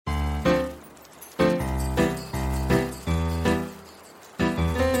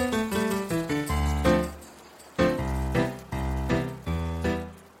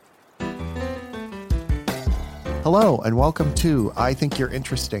Hello, and welcome to I Think You're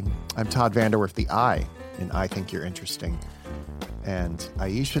Interesting. I'm Todd Vanderwerf, the I in I Think You're Interesting. And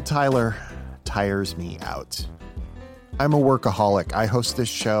Aisha Tyler tires me out. I'm a workaholic. I host this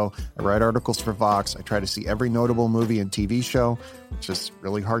show. I write articles for Vox. I try to see every notable movie and TV show, which is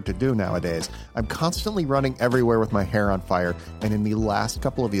really hard to do nowadays. I'm constantly running everywhere with my hair on fire, and in the last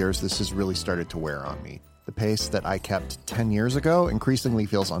couple of years, this has really started to wear on me. The pace that I kept 10 years ago increasingly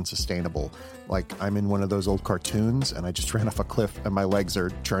feels unsustainable. Like I'm in one of those old cartoons, and I just ran off a cliff, and my legs are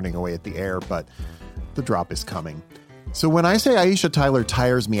churning away at the air, but the drop is coming. So when I say Aisha Tyler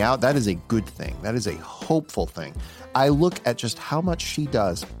tires me out, that is a good thing. That is a hopeful thing. I look at just how much she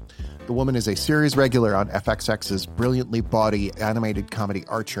does. The woman is a series regular on FXX's brilliantly bawdy animated comedy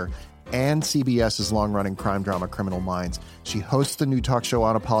Archer and CBS's long-running crime drama Criminal Minds. She hosts the new talk show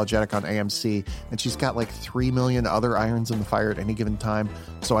Unapologetic on AMC, and she's got like 3 million other irons in the fire at any given time.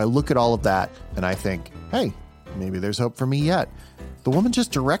 So I look at all of that, and I think, hey, maybe there's hope for me yet. The woman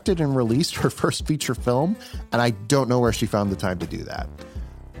just directed and released her first feature film, and I don't know where she found the time to do that.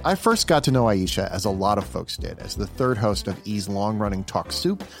 I first got to know Aisha, as a lot of folks did, as the third host of E's long-running Talk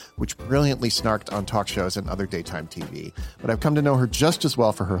Soup, which brilliantly snarked on talk shows and other daytime TV. But I've come to know her just as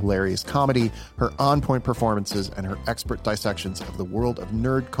well for her hilarious comedy, her on-point performances, and her expert dissections of the world of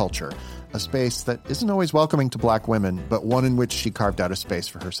nerd culture, a space that isn't always welcoming to Black women, but one in which she carved out a space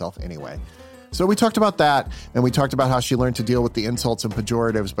for herself anyway. So we talked about that, and we talked about how she learned to deal with the insults and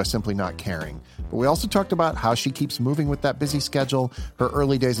pejoratives by simply not caring. But we also talked about how she keeps moving with that busy schedule, her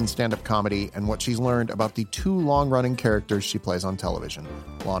early days in stand-up comedy, and what she's learned about the two long-running characters she plays on television,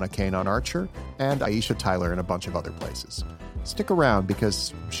 Lana Kane on Archer and Aisha Tyler in a bunch of other places. Stick around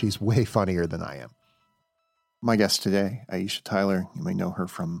because she's way funnier than I am. My guest today, Aisha Tyler, you may know her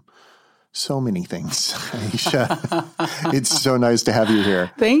from so many things. Aisha, it's so nice to have you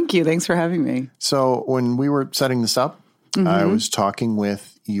here. Thank you. Thanks for having me. So when we were setting this up, I was talking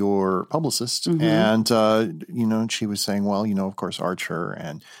with your publicist and, she was saying, well, of course, Archer,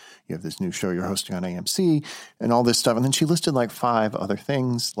 and you have this new show you're hosting on AMC and all this stuff. And then she listed like 5 other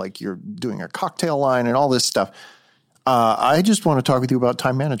things, like you're doing a cocktail line and all this stuff. I just want to talk with you about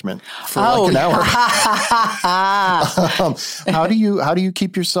time management for like an hour. How do you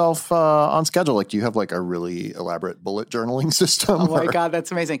keep yourself on schedule? Like, do you have like a really elaborate bullet journaling system? Oh my God,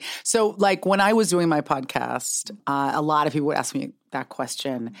 that's amazing. So like when I was doing my podcast, a lot of people would ask me that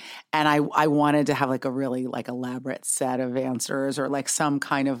question, and I wanted to have like a really like elaborate set of answers, or like some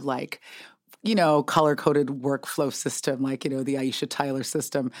kind of like, color-coded workflow system, like, the Aisha Tyler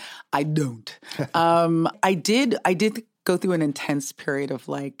system. I don't. I did go through an intense period of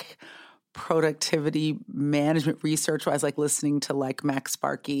like productivity management research where I was like listening to like Max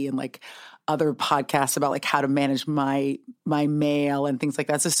Sparky and like other podcasts about like how to manage my mail and things like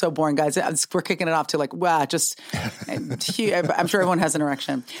that. It's just so boring, guys. We're kicking it off to like, wow, I'm sure everyone has an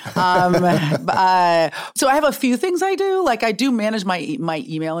erection. So I have a few things I do. Like I do manage my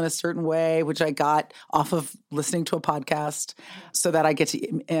email in a certain way, which I got off of listening to a podcast, so that I get to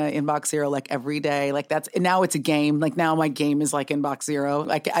inbox zero like every day. Like now it's a game. Like now my game is like inbox zero.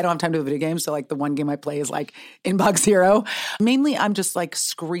 Like I don't have time to do a video game. So like the one game I play is like inbox zero. Mainly I'm just like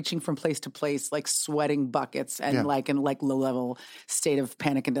screeching from place to place, like sweating buckets and like in like low level state of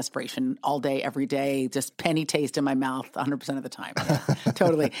panic and desperation all day, every day, just penny taste in my mouth 100% of the time. Yeah,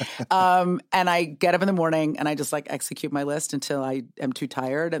 totally. And I get up in the morning and I just like execute my list until I am too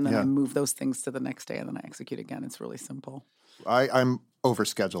tired. And then I move those things to the next day and then I execute again. It's really simple. I'm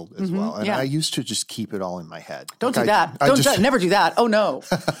overscheduled as well. And I used to just keep it all in my head. Don't do that. Never do that. Oh, no.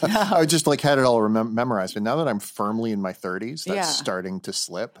 I just like had it all memorized. But now that I'm firmly in my 30s, that's starting to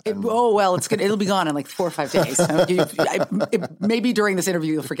slip. It's good. It'll be gone in like 4 or 5 days. Maybe during this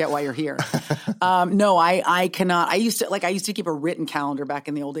interview, you'll forget why you're here. No, I cannot. I used to keep a written calendar back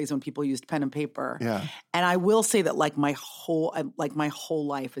in the old days when people used pen and paper. Yeah. And I will say that like my whole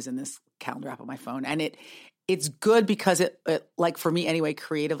life is in this calendar app on my phone. And it's good because it like for me anyway,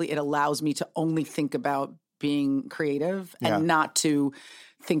 creatively, it allows me to only think about being creative and not to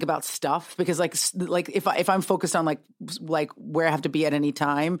think about stuff, because like if I'm focused on like where I have to be at any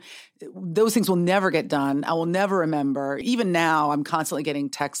time, those things will never get done. I will never remember. Even now, I'm constantly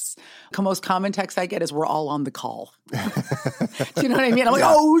getting texts. The most common text I get is "We're all on the call." Do you know what I mean? I'm like,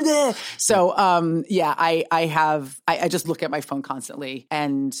 oh, so I just look at my phone constantly,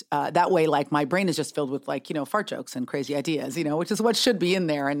 and that way, like my brain is just filled with like fart jokes and crazy ideas, which is what should be in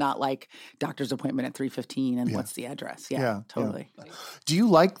there, and not like doctor's appointment at 3:15 and what's the address? Yeah, totally. Yeah. Do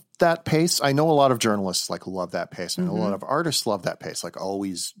you like that pace? I know a lot of journalists like love that pace. I know a lot of artists love that pace, like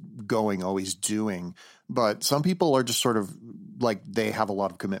always going, always doing. But some people are just sort of like they have a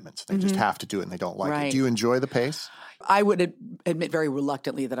lot of commitments. They just have to do it and they don't like it. Do you enjoy the pace? I would admit very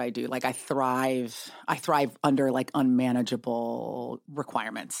reluctantly that I do. Like I thrive under like unmanageable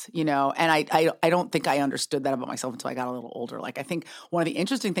requirements, and I don't think I understood that about myself until I got a little older. Like I think one of the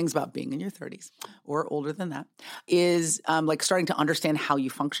interesting things about being in your 30s or older than that is like starting to understand how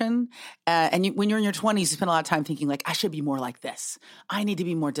you function. When you're in your 20s, you spend a lot of time thinking like, I should be more like this. I need to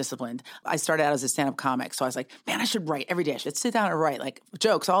be more disciplined. I started out as a stand-up comic. So I was like, man, I should write every day. I should sit down and write like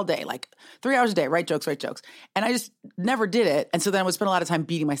jokes all day, like 3 hours a day, write jokes. And I just never did it. And so then I would spend a lot of time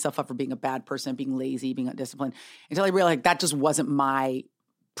beating myself up for being a bad person, being lazy, being undisciplined, until I realized like, that just wasn't my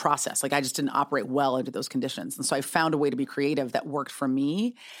process. Like I just didn't operate well under those conditions. And so I found a way to be creative that worked for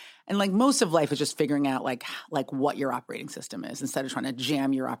me. And like most of life is just figuring out like what your operating system is instead of trying to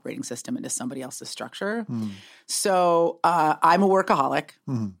jam your operating system into somebody else's structure. So I'm a workaholic.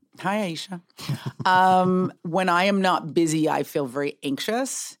 Hi, Aisha. When I am not busy, I feel very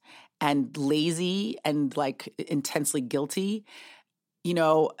anxious and lazy and like intensely guilty.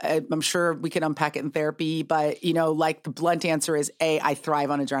 I'm sure we can unpack it in therapy, but like the blunt answer is A, I thrive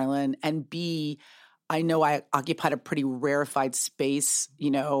on adrenaline, and B, I know I occupied a pretty rarefied space,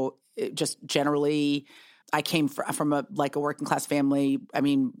 just generally. I came from a working class family. I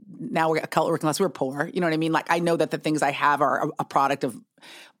mean, now we're a working class, we're poor. You know what I mean? Like I know that the things I have are a product of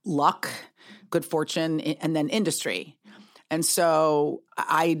luck, good fortune, and then industry. And so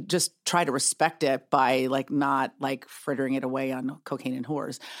I just try to respect it by like not like frittering it away on cocaine and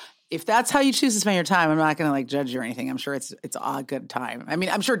whores. If that's how you choose to spend your time, I'm not going to like judge you or anything. I'm sure it's a good time. I mean,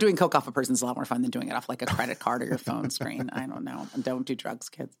 I'm sure doing coke off a person is a lot more fun than doing it off like a credit card or your phone screen. I don't know. Don't do drugs,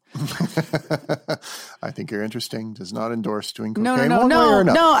 kids. I think you're interesting. Does not endorse doing cocaine.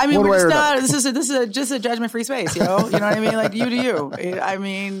 No. I mean, we're just not. This is just a judgment-free space. You know what I mean? Like you do you. I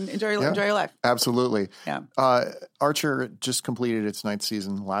mean, enjoy your life. Absolutely. Yeah. Archer just completed its 9th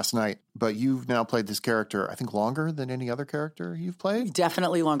season last night, but you've now played this character, I think, longer than any other character you've played?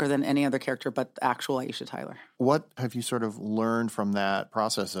 Definitely longer than any other character, but actual Aisha Tyler. What have you sort of learned from that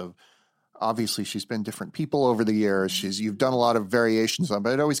process of, obviously she's been different people over the years. You've done a lot of variations on,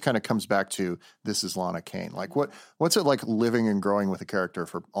 but it always kind of comes back to this is Lana Kane. Like what's it like living and growing with a character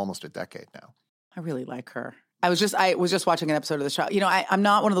for almost a decade now? I really like her. I was just watching an episode of the show. I'm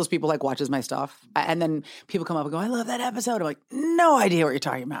not one of those people like watches my stuff. And then people come up and go, I love that episode. I'm like, no idea what you're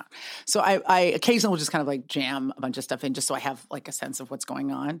talking about. So I occasionally will just kind of like jam a bunch of stuff in just so I have like a sense of what's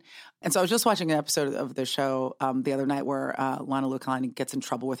going on. And so I was just watching an episode of the show the other night where Lana Kane gets in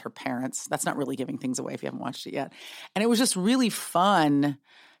trouble with her parents. That's not really giving things away if you haven't watched it yet. And it was just really fun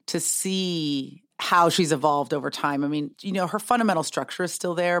to see how she's evolved over time. I mean, her fundamental structure is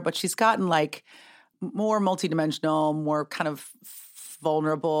still there, but she's gotten like more multidimensional, more kind of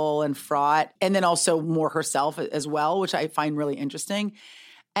vulnerable and fraught, and then also more herself as well, which I find really interesting.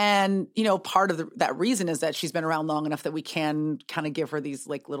 And, part of that reason is that she's been around long enough that we can kind of give her these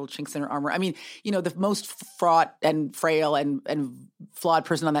like little chinks in her armor. I mean, the most fraught and frail and flawed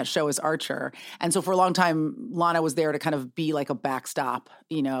person on that show is Archer. And so for a long time, Lana was there to kind of be like a backstop,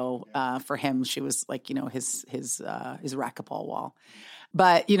 for him. She was like, his racquetball wall.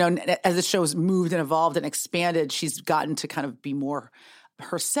 But, as the show's moved and evolved and expanded, she's gotten to kind of be more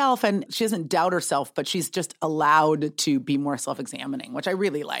herself, and she doesn't doubt herself, but she's just allowed to be more self-examining, which I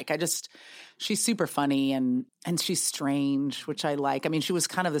really like. She's super funny and she's strange, which I like. I mean, she was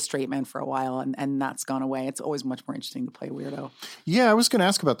kind of the straight man for a while, and that's gone away. It's always much more interesting to play a weirdo. Yeah, I was going to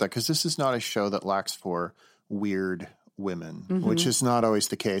ask about that because this is not a show that lacks for weird women, which is not always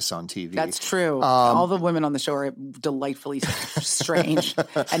the case on TV. That's true. All the women on the show are delightfully strange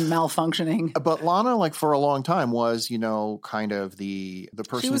and malfunctioning. But Lana, like for a long time, was kind of the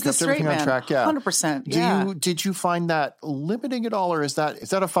person who kept everything on track. Yeah, 100%. Yeah. Did you find that limiting at all, or is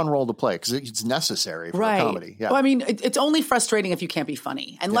that a fun role to play because it's necessary for a comedy? Yeah. Well, I mean, it's only frustrating if you can't be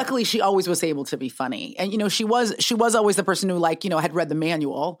funny, and luckily she always was able to be funny. And she was always the person who had read the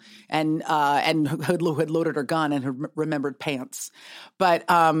manual and had loaded her gun and had remembered pants, but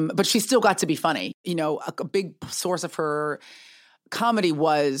she still got to be funny. A big source of her comedy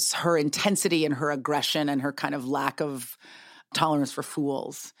was her intensity and her aggression and her kind of lack of tolerance for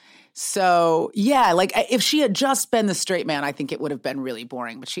fools. So yeah, like if she had just been the straight man, I think it would have been really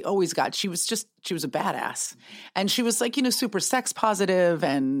boring, but she was a badass, and she was like, super sex positive,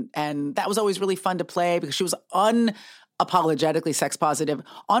 and that was always really fun to play because she was unapologetically sex positive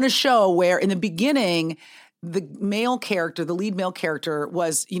on a show where in the beginning, the male character, the lead male character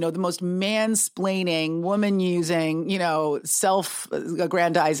was, the most mansplaining, woman-using,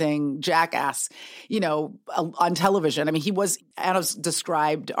 self-aggrandizing jackass, on television. I mean, Anna's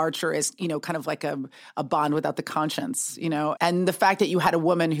described Archer as, kind of like a Bond without the conscience, and the fact that you had a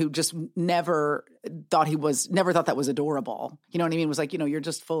woman who just never thought that was adorable. You know what I mean? It was like, you're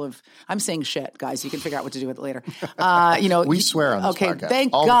just full of, I'm saying shit, guys. You can figure out what to do with it later. We swear on this podcast.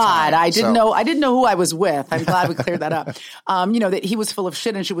 Thank all God. the time, I didn't know who I was with. I'm glad we cleared that up. That he was full of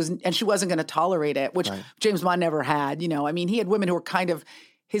shit and she wasn't going to tolerate it, which James Bond never had. I mean, he had women who were kind of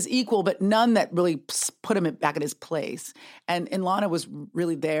his equal, but none that really put him back in his place. And Lana was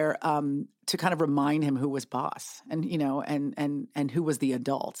really there to kind of remind him who was boss and, and who was the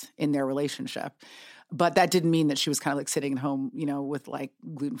adult in their relationship. But that didn't mean that she was kind of like sitting at home, with like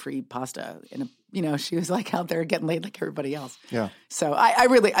gluten-free pasta she was like out there getting laid like everybody else. Yeah. So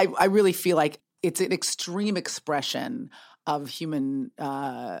I really feel like it's an extreme expression of human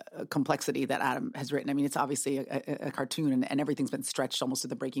complexity that Adam has written. I mean, it's obviously a cartoon and everything's been stretched almost to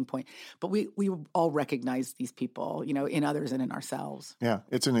the breaking point. But we all recognize these people, in others and in ourselves. Yeah,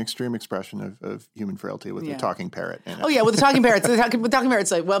 it's an extreme expression of human frailty with the talking parrot in it. Oh, yeah, with the talking parrots. The talking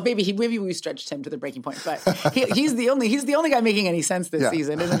parrot's like, well, maybe we stretched him to the breaking point. But he's the only guy making any sense this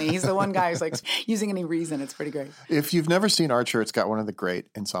season, isn't he? He's the one guy who's like using any reason. It's pretty great. If you've never seen Archer, it's got one of the great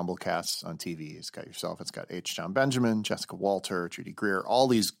ensemble casts on TV. It's got yourself. It's got H. John Benjamin, Jessica Walter, Judy Greer, all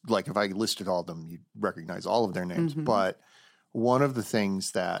these, like if I listed all of them, you'd recognize all of their names. Mm-hmm. But one of the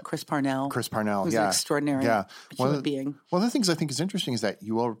things that Chris Parnell, who's an extraordinary human being. One of the things I think is interesting is that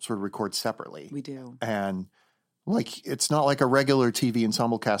you all sort of record separately. We do. And like, it's not like a regular TV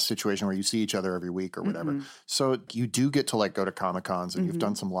ensemble cast situation where you see each other every week or whatever. Mm-hmm. So you do get to like go to Comic-Cons and you've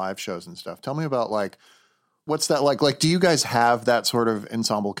done some live shows and stuff. Tell me about like, what's that like? Like, do you guys have that sort of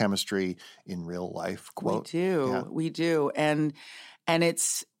ensemble chemistry in real life? Quote? We do. And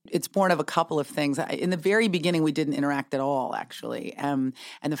it's born of a couple of things. In the very beginning, we didn't interact at all, actually. And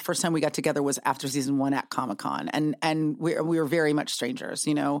the first time we got together was after season 1 at Comic-Con. And we were very much strangers,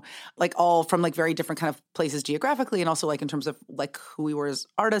 like all from like very different kind of places geographically and also like in terms of like who we were as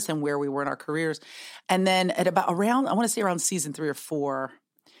artists and where we were in our careers. And then at around season 3 or 4,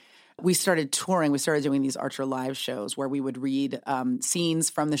 we started touring. We started doing these Archer live shows where we would read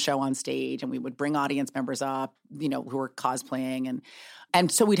scenes from the show on stage and we would bring audience members up, who were cosplaying. And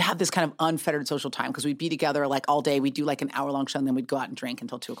so we'd have this kind of unfettered social time because we'd be together like all day. We'd do like an hour-long show and then we'd go out and drink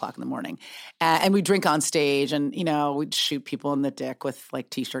until 2 o'clock in the morning. And we'd drink on stage and, we'd shoot people in the dick with like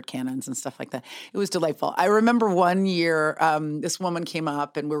T-shirt cannons and stuff like that. It was delightful. I remember one year this woman came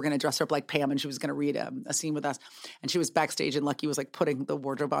up and we were going to dress her up like Pam and she was going to read a scene with us. And she was backstage and Lucky was like putting the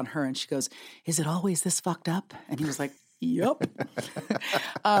wardrobe on her and she goes, "Is it always this fucked up?" And he was like, "Yep."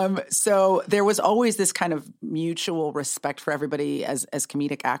 So there was always this kind of mutual respect for everybody as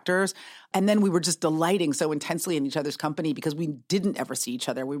comedic actors. And then we were just delighting so intensely in each other's company because we didn't ever see each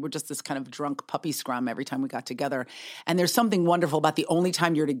other. We were just this kind of drunk puppy scrum every time we got together. And there's something wonderful about the only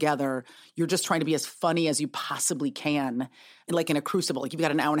time you're together, you're just trying to be as funny as you possibly can, like in a crucible. Like you've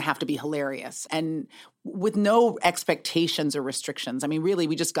got an hour and a half to be hilarious. And with no expectations or restrictions. I mean, really,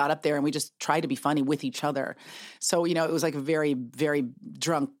 we just got up there and we just tried to be funny with each other. So, it was like a very, very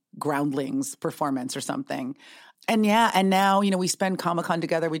drunk groundlings performance or something. And now, we spend Comic-Con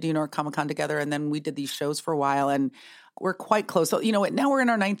together. We do New York Comic-Con together. And then we did these shows for a while and we're quite close. So, now we're in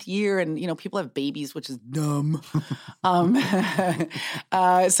our 9th year and, people have babies, which is dumb.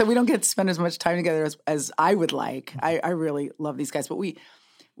 So we don't get to spend as much time together as I would like. I really love these guys, but we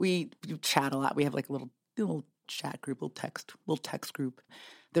chat a lot. We have like a little chat group, little text group.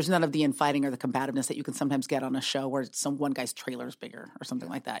 There's none of the infighting or the combativeness that you can sometimes get on a show where one guy's trailer is bigger or something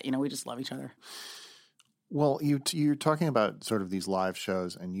like that. We just love each other. Well, you're talking about sort of these live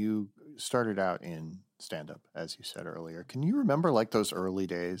shows, and you started out in stand-up, as you said earlier. Can you remember like those early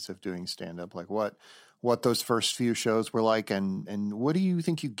days of doing stand-up? Like what those first few shows were like, and what do you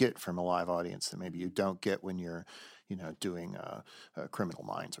think you get from a live audience that maybe you don't get when you're doing Criminal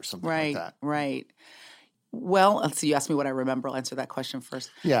Minds or something like that? Right. Well, let's see. You asked me what I remember. I'll answer that question first.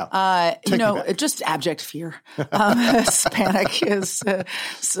 Yeah. Just abject fear. Panic is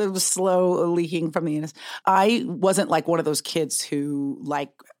so slow leaking from the anus. I wasn't like one of those kids who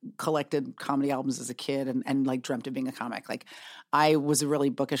like collected comedy albums as a kid and like dreamt of being a comic. Like I was a really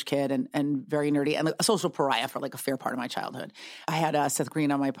bookish kid and very nerdy and a social pariah for like a fair part of my childhood. I had Seth Green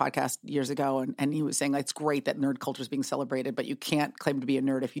on my podcast years ago and he was saying like, it's great that nerd culture is being celebrated, but you can't claim to be a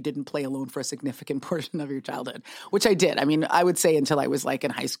nerd if you didn't play alone for a significant portion of your childhood, which I did. I mean, I would say until I was like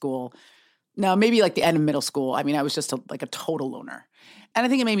in high school. No, maybe like the end of middle school. I mean, I was just like a total loner. And I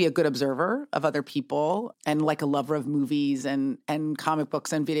think it made me a good observer of other people and like a lover of movies and comic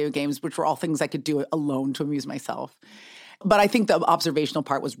books and video games, which were all things I could do alone to amuse myself. But I think the observational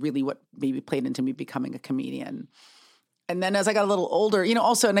part was really what maybe played into me becoming a comedian. And then as I got a little older,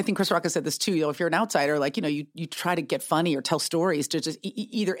 also, and I think Chris Rock has said this too, if you're an outsider, like, you try to get funny or tell stories to just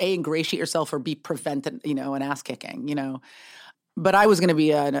either A, ingratiate yourself or B, prevent, an ass kicking, But I was going to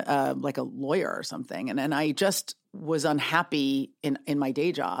be like a lawyer or something. And I just was unhappy in my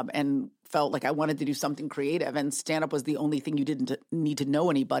day job and felt like I wanted to do something creative. And stand-up was the only thing you didn't need to know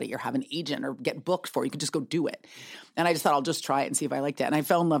anybody or have an agent or get booked for. You could just go do it. And I just thought I'll just try it and see if I liked it. And I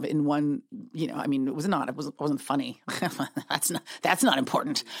fell in love in one, it wasn't funny. That's not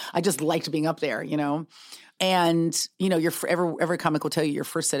important. I just liked being up there, And, every comic will tell you your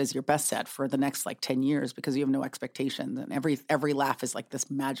first set is your best set for the next 10 years because you have no expectations. And every laugh is like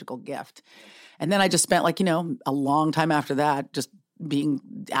this magical gift. And then I just spent a long time after that just being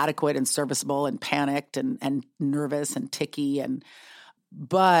adequate and serviceable and panicked and nervous and ticky.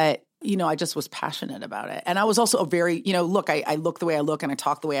 But I just was passionate about it. And I was also a very, I look the way I look and I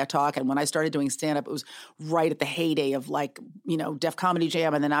talk the way I talk. And when I started doing stand-up, it was right at the heyday of Def Comedy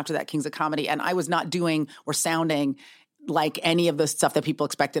Jam. And then after that, Kings of Comedy. And I was not doing or sounding like any of the stuff that people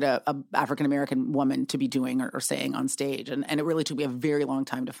expected a African-American woman to be doing or saying on stage. And it really took me a very long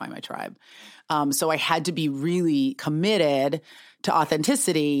time to find my tribe. So I had to be really committed to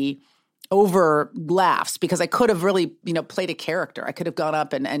authenticity over laughs because I could have really, played a character. I could have gone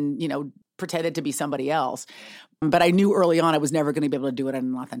up and pretended to be somebody else. But I knew early on I was never going to be able to do it in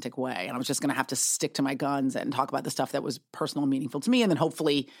an authentic way. And I was just going to have to stick to my guns and talk about the stuff that was personal and meaningful to me. And then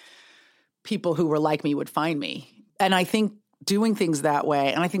hopefully people who were like me would find me. And I think doing things that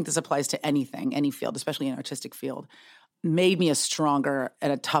way, and I think this applies to anything, any field, especially an artistic field, made me a stronger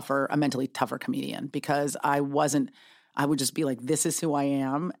and a mentally tougher comedian because I would just be like, this is who I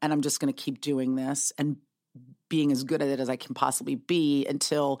am, and I'm just going to keep doing this and being as good at it as I can possibly be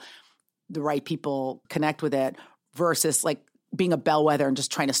until the right people connect with it versus being a bellwether and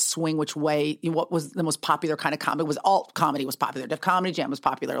just trying to swing which way. What was the most popular kind of comedy was alt comedy was popular. Def Comedy Jam was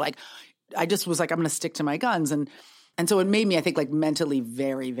popular. I just was I'm going to stick to my guns. And so it made me, I think, mentally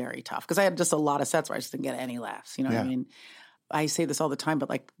very, very tough because I had just a lot of sets where I just didn't get any laughs. You know what I mean? I say this all the time, but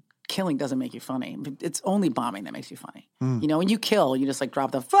killing doesn't make you funny. It's only bombing that makes you funny. When you kill, you just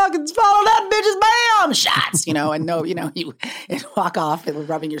drop the fucking follow that bitch's bam shots, and you walk off and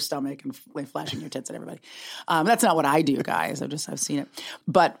rubbing your stomach and flashing your tits at everybody. That's not what I do, guys. I've seen it.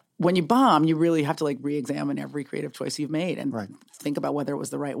 But when you bomb, you really have to re-examine every creative choice you've made and think about whether it was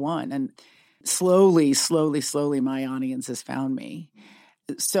the right one. And slowly, my audience has found me.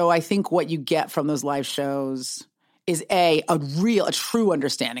 So I think what you get from those live shows is a true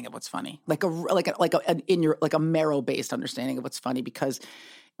understanding of what's funny, a marrow-based understanding of what's funny. Because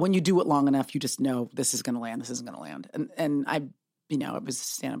when you do it long enough, you just know this is going to land, this isn't going to land. And I've been a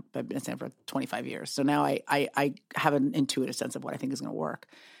stand-up for 25 years, so now I have an intuitive sense of what I think is going to work.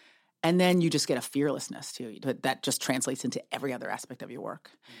 And then you just get a fearlessness too that just translates into every other aspect of your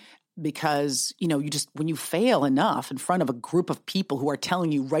work. Because, when you fail enough in front of a group of people who are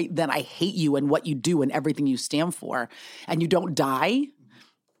telling you right then, I hate you and what you do and everything you stand for, and you don't die,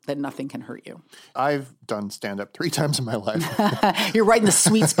 then nothing can hurt you. I've done stand-up 3 times in my life. You're right in the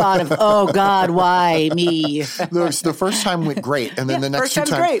sweet spot of, oh God, why me? The first time went great. And then the next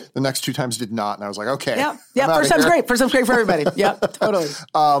 2 times did not. And I was like, okay. Yeah. First time's great. First time's great for everybody. Yeah, totally.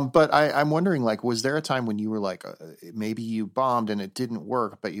 But I'm wondering, was there a time when you were maybe you bombed and it didn't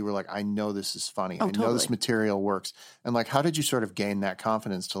work, but you were like, I know this is funny. I know this material works. And how did you sort of gain that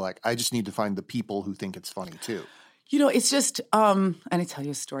confidence to I just need to find the people who think it's funny too? It's just, and I tell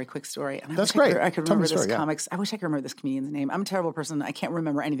you a quick story. And That's great. I could remember this comics. I wish I could remember this comedian's name. I'm a terrible person. I can't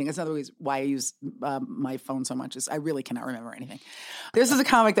remember anything. That's another reason why I use my phone so much is I really cannot remember anything. This is a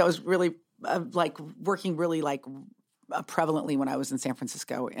comic that was really working really prevalently when I was in San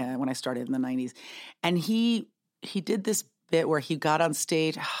Francisco when I started in the 90s. And he did this bit where he got on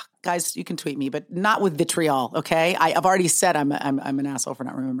stage. Guys, you can tweet me, but not with vitriol, okay? I've already said I'm an asshole for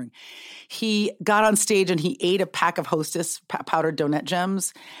not remembering. He got on stage and he ate a pack of Hostess powdered donut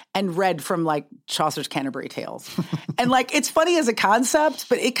gems and read from Chaucer's Canterbury Tales. And it's funny as a concept,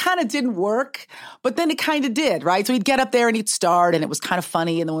 but it kind of didn't work. But then it kind of did, right? So he'd get up there and he'd start and it was kind of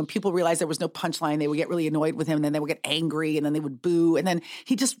funny. And then when people realized there was no punchline, they would get really annoyed with him and then they would get angry and then they would boo. And then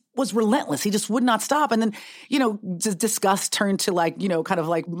he just was relentless. He just would not stop. And then, disgust turned to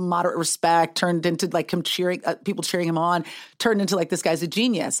moderate respect, turned into him cheering, people cheering him on, turned into this guy's a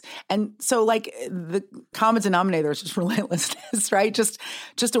genius. And so the common denominator is just relentlessness, right? Just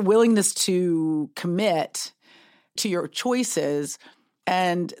a willingness to commit to your choices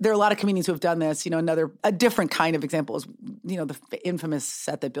And there are a lot of comedians who have done this. A different kind of example is, the infamous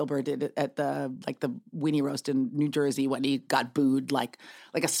set that Bill Burr did at the Weenie Roast in New Jersey when he got booed, like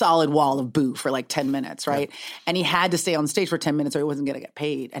a solid wall of boo for like 10 minutes, right? Yeah. And he had to stay on stage for 10 minutes or he wasn't going to get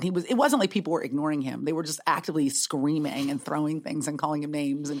paid. And it wasn't like people were ignoring him. They were just actively screaming and throwing things and calling him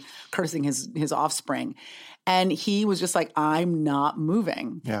names and cursing his offspring. And he was just like, I'm not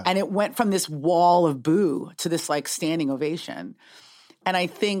moving. Yeah. And it went from this wall of boo to this like standing ovation. And I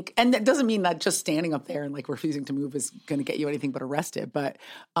think, and that doesn't mean that just standing up there and like refusing to move is going to get you anything but arrested. But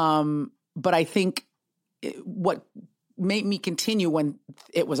I think what made me continue when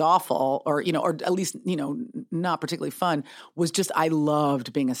it was awful or at least, not particularly fun was just, I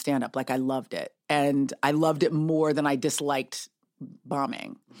loved being a stand-up. Like I loved it. And I loved it more than I disliked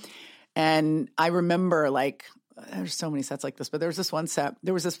bombing. And I remember like, there's so many sets like this, but there was this one set.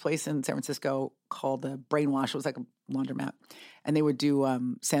 There was this place in San Francisco called the Brainwash. It was like a laundromat. And they would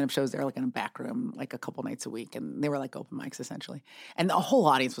do stand-up shows there like in a back room like a couple nights a week. And they were like open mics essentially. And the whole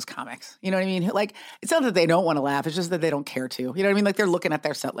audience was comics. You know what I mean? Like it's not that they don't want to laugh. It's just that they don't care to. You know what I mean? Like they're looking at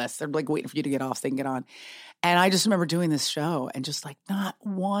their set list. They're like waiting for you to get off so they can get on. And I just remember doing this show and just like not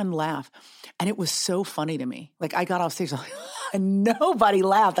one laugh. And it was so funny to me. Like I got off stage and nobody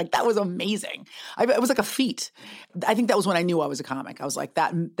laughed. Like that was amazing. It was like a feat. I think that was when I knew I was a comic. I was like,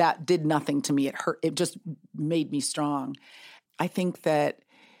 that did nothing to me. It hurt. It just made me strong. I think that,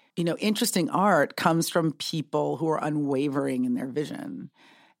 interesting art comes from people who are unwavering in their vision.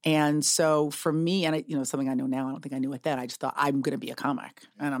 And so for me, and something I know now, I don't think I knew it then. I just thought I'm going to be a comic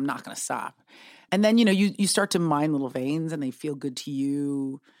and I'm not going to stop. And then, you start to mine little veins and they feel good to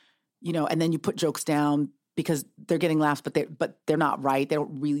you, and then you put jokes down because they're getting laughs, but they're not right. They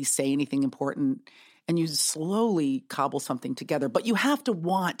don't really say anything important. And you slowly cobble something together. But you have to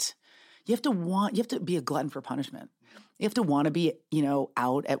be a glutton for punishment. You have to want to be,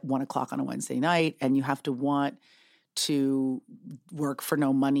 out at 1:00 on a Wednesday night, and you have to want to work for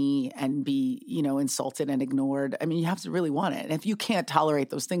no money and be, insulted and ignored. I mean, you have to really want it. And if you can't tolerate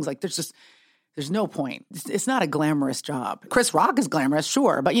those things, like there's no point. It's not a glamorous job. Chris Rock is glamorous,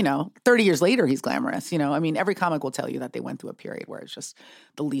 sure, but 30 years later he's glamorous. Every comic will tell you that they went through a period where it's just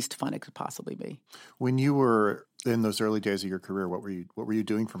the least fun it could possibly be. When you were in those early days of your career, what were you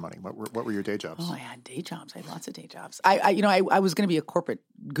doing for money? What were your day jobs? Oh, I had day jobs. I had lots of day jobs. I was going to be a corporate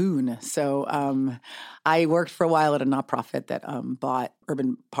goon, so I worked for a while at a nonprofit that bought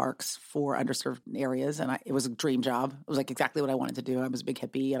urban parks for underserved areas, and it was a dream job. It was like exactly what I wanted to do. I was a big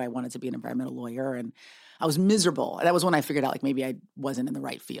hippie, and I wanted to be an environmental lawyer, and I was miserable. That was when I figured out like maybe I wasn't in the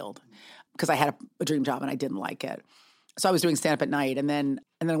right field because I had a dream job and I didn't like it. So I was doing stand-up at night, and then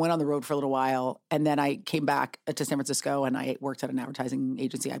I went on the road for a little while, and then I came back to San Francisco, and I worked at an advertising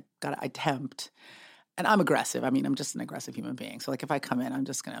agency. I temped, and I'm aggressive. I'm just an aggressive human being. So like if I come in,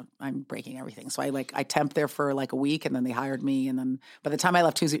 I'm breaking everything. So I temped there for like a week, and then they hired me, and then by the time I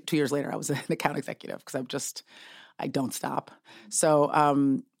left 2 years later, I was an account executive because I don't stop. So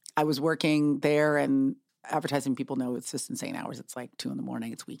I was working there, and advertising people know it's just insane hours. It's like 2 a.m,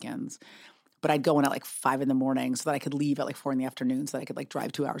 it's weekends. But I'd go in at like 5 a.m. so that I could leave at like 4 p.m. so that I could like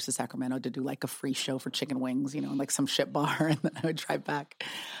drive 2 hours to Sacramento to do like a free show for chicken wings, in like some shit bar, and then I would drive back.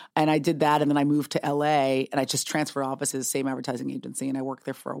 And I did that, and then I moved to LA, and I just transferred offices, same advertising agency, and I worked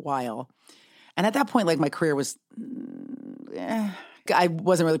there for a while. And at that point, like my career was, I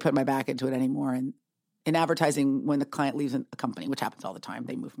wasn't really putting my back into it anymore. And in advertising, when the client leaves a company, which happens all the time,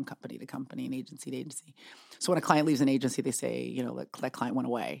 they move from company to company and agency to agency. So when a client leaves an agency, they say, that client went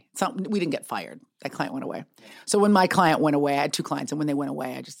away. We didn't get fired. That client went away. So when my client went away, I had 2 clients, and when they went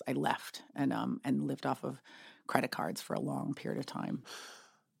away, I left and lived off of credit cards for a long period of time.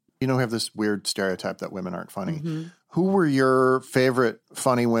 We have this weird stereotype that women aren't funny. Mm-hmm. Who were your favorite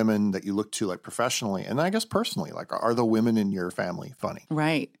funny women that you looked to, like professionally, and I guess personally? Like, are the women in your family funny?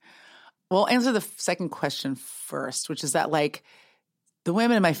 Right. Well, I'll answer the second question first, which is that like the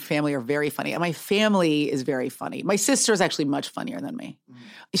women in my family are very funny, and my family is very funny. My sister is actually much funnier than me. Mm.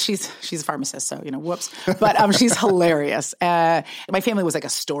 She's a pharmacist, so whoops. But she's hilarious. My family was like a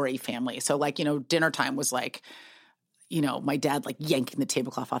story family, so like dinner time was like, my dad like yanking the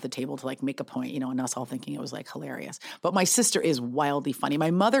tablecloth off the table to like make a point, and us all thinking it was like hilarious. But my sister is wildly funny. My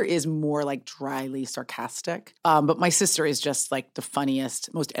mother is more like dryly sarcastic. But my sister is just like the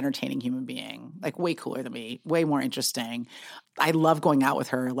funniest, most entertaining human being, like way cooler than me, way more interesting. I love going out with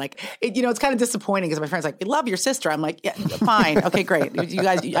her. Like, it's kind of disappointing because my friend's like, we love your sister. I'm like, yeah, fine. Okay, great. You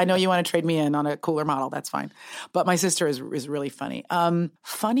guys, I know you want to trade me in on a cooler model. That's fine. But my sister is really funny.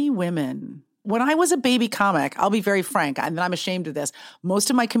 Funny women. When I was a baby comic, I'll be very frank, and I'm ashamed of this, most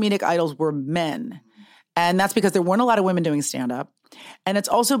of my comedic idols were men. And that's because there weren't a lot of women doing stand-up. And it's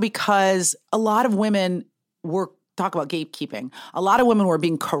also because a lot of women talk about gatekeeping. A lot of women were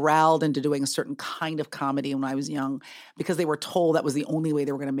being corralled into doing a certain kind of comedy when I was young because they were told that was the only way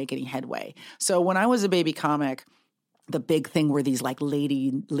they were going to make any headway. So when I was a baby comic, the big thing were these like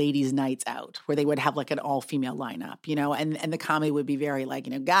ladies nights out where they would have like an all-female lineup, and the comedy would be very like,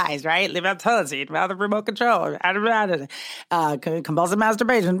 guys, right? Live out toilet seat, out the remote control, compulsive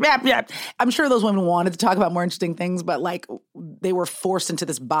masturbation. Yeah. I'm sure those women wanted to talk about more interesting things, but like they were forced into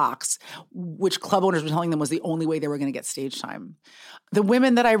this box, which club owners were telling them was the only way they were going to get stage time. The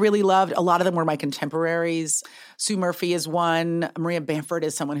women that I really loved, a lot of them were my contemporaries. Sue Murphy is one. Maria Bamford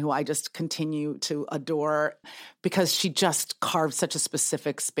is someone who I just continue to adore because she just carved such a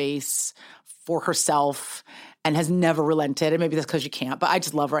specific space for herself and has never relented. And maybe that's because she can't, but I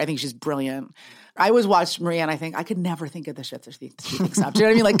just love her. I think she's brilliant. I always watch Maria and I think I could never think of the shit that she thinks up. Do you know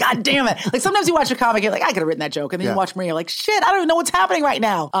what I mean? Like, God damn it. Like sometimes you watch a comic, you're like, I could have written that joke. And then you watch Maria, like, shit, I don't even know what's happening right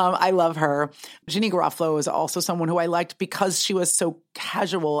now. I love her. Jeannie Garofalo is also someone who I liked because she was so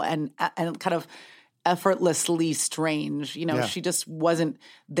casual and kind of effortlessly strange. She just wasn't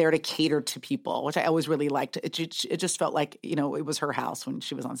there to cater to people, which I always really liked. It just felt like, it was her house when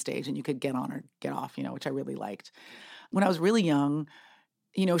she was on stage and you could get on or get off, which I really liked. When I was really young,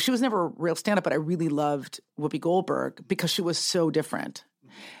 she was never a real stand-up, but I really loved Whoopi Goldberg because she was so different.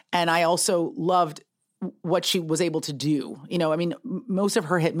 And I also loved what she was able to do. Most of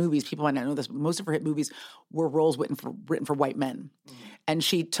her hit movies, people might not know this, but most of her hit movies were roles written for white men. And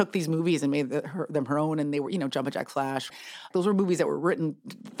she took these movies and made them her own, and they were, Jumpin' Jack Flash. Those were movies that were written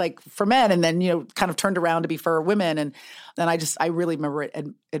like for men and then, kind of turned around to be for women. And then I really remember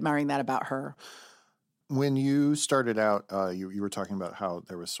admiring that about her. When you started out, you were talking about how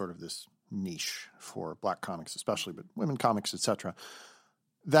there was sort of this niche for Black comics especially, but women comics, etc.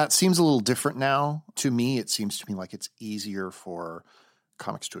 That seems a little different now. To me, it seems to me like it's easier for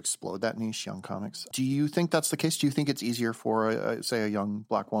comics to explode that niche, young comics. Do you think that's the case? Do you think it's easier for, say, a young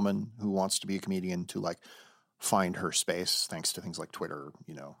Black woman who wants to be a comedian to like find her space thanks to things like Twitter,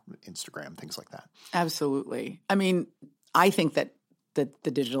 Instagram, things like that? Absolutely. I think that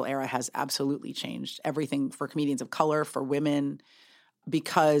the digital era has absolutely changed everything for comedians of color, for women,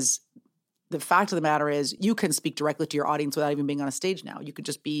 because the fact of the matter is you can speak directly to your audience without even being on a stage now. You could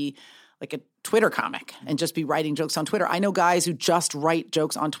just be like a Twitter comic and just be writing jokes on Twitter. I know guys who just write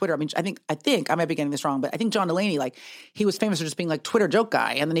jokes on Twitter. I think I might be getting this wrong, but I think John Delaney, like he was famous for just being like Twitter joke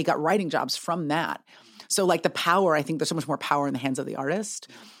guy. And then he got writing jobs from that. So like the power, I think there's so much more power in the hands of the artist.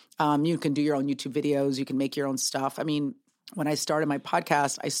 You can do your own YouTube videos. You can make your own stuff. When I started my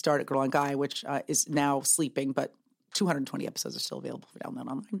podcast, I started Girl on Guy, which is now sleeping, but 220 episodes are still available for download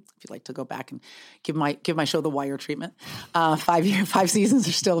online. If you'd like to go back and give my show the Wire treatment, 5 seasons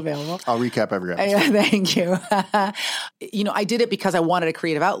are still available. I'll recap every episode. Thank you. I did it because I wanted a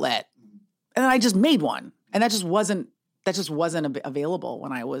creative outlet, and I just made one, and that just wasn't available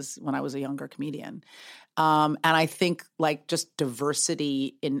when I was a younger comedian. And I think like just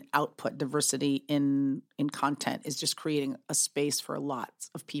diversity in output, diversity in content is just creating a space for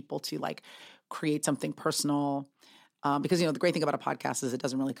lots of people to like create something personal. Because, the great thing about a podcast is it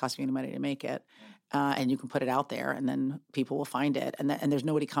doesn't really cost you any money to make it. And you can put it out there and then people will find it. And there's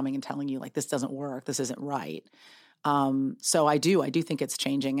nobody coming and telling you like, this doesn't work, this isn't right. So I do think it's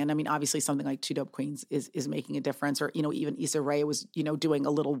changing. And obviously something like Two Dope Queens is making a difference, or, even Issa Rae was, doing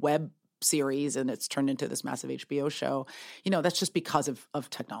a little web series and it's turned into this massive HBO show. That's just because of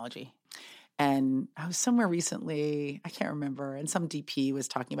technology. And I was somewhere recently, I can't remember, and some DP was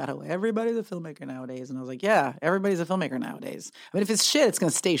talking about how everybody's a filmmaker nowadays. And I was like, yeah, everybody's a filmmaker nowadays. If it's shit, it's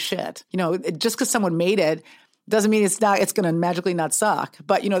going to stay shit. Just because someone made it doesn't mean it's going to magically not suck.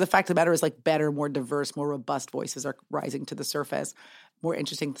 But, the fact of the matter is like better, more diverse, more robust voices are rising to the surface. More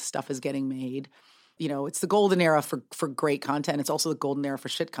interesting stuff is getting made. It's the golden era for great content. It's also the golden era for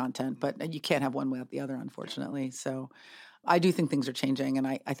shit content, but you can't have one without the other, unfortunately. So I do think things are changing, and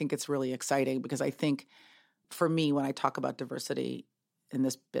I think it's really exciting because I think for me, when I talk about diversity in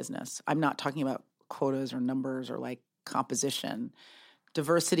this business, I'm not talking about quotas or numbers or like composition.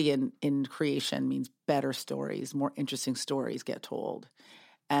 Diversity in creation means better stories, more interesting stories get told,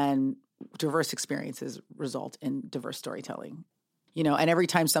 and diverse experiences result in diverse storytelling. And every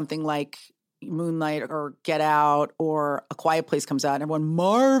time something like Moonlight or Get Out or A Quiet Place comes out, and everyone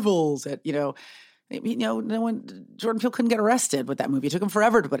marvels at, Jordan Peele couldn't get arrested with that movie. It took him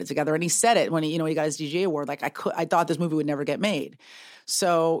forever to put it together. And he said it when he got his DGA award, like I thought this movie would never get made.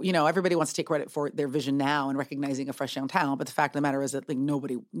 So, everybody wants to take credit for their vision now and recognizing a fresh young talent. But the fact of the matter is that like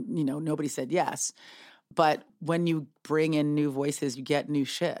nobody said yes. But when you bring in new voices, you get new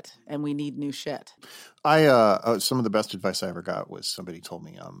shit, and we need new shit. Some of the best advice I ever got was somebody told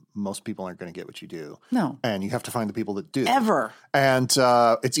me, most people aren't going to get what you do. No. And you have to find the people that do. Ever. And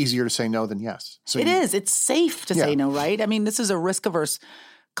it's easier to say no than yes. So it is. It's safe to say no, right? I mean, this is a risk-averse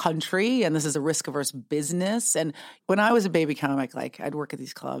country, and this is a risk-averse business. And when I was a baby comic, like, I'd work at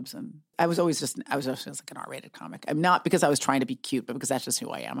these clubs, and I was always like an R-rated comic. I'm not because I was trying to be cute, but because that's just who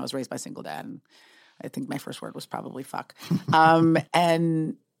I am. I was raised by a single dad, and I think my first word was probably fuck.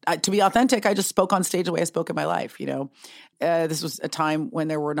 And to be authentic, I just spoke on stage the way I spoke in my life, you know. This was a time when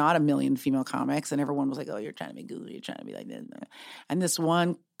there were not a million female comics, and everyone was like, oh, you're trying to be goofy, you're trying to be like this. And this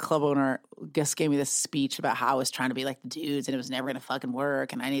one club owner just gave me this speech about how I was trying to be like the dudes, and it was never going to fucking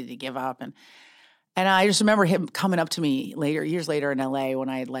work, and I needed to give up. And I just remember him coming up to me years later in LA when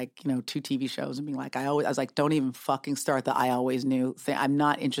I had, like, you know, 2 TV shows, and being like, I was like, don't even fucking start the I always knew thing. I'm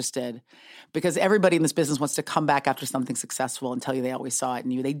not interested, because everybody in this business wants to come back after something successful and tell you they always saw it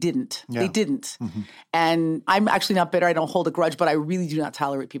in you. They didn't. Yeah. They didn't. Mm-hmm. And I'm actually not bitter. I don't hold a grudge, but I really do not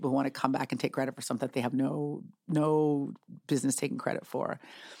tolerate people who want to come back and take credit for something that they have no business taking credit for.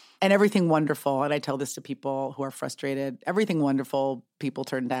 And everything wonderful, and I tell this to people who are frustrated, everything wonderful people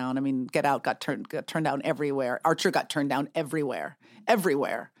turned down. I mean, Get Out got turned down everywhere. Archer got turned down everywhere.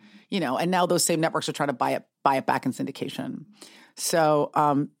 You know, and now those same networks are trying to buy it back in syndication. So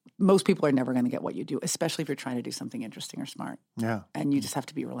most people are never going to get what you do, especially if you're trying to do something interesting or smart. Yeah. And you just have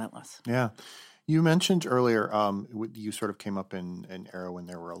to be relentless. Yeah. You mentioned earlier, you sort of came up in an era when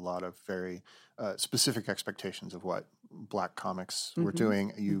there were a lot of very specific expectations of what Black comics were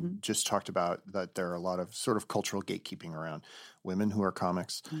doing. You just talked about that there are a lot of sort of cultural gatekeeping around women who are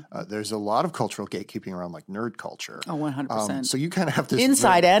comics. There's a lot of cultural gatekeeping around, like, nerd culture. Oh, 100%. So you kind of have this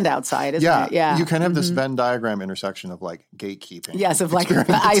inside and outside, isn't it? Yeah. You kind of have this Venn diagram intersection of, like, gatekeeping. Yes, of, like,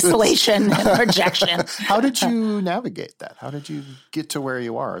 isolation and rejection. How did you navigate that? How did you get to where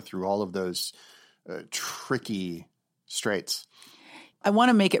you are through all of those tricky straits? I want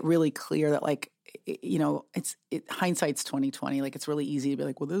to make it really clear that, like, you know, hindsight's 2020. Like, it's really easy to be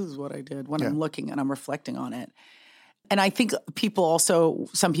like, well, this is what I did when I'm looking and I'm reflecting on it. And I think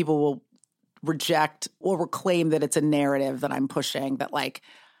some people will reject or claim that it's a narrative that I'm pushing, that, like,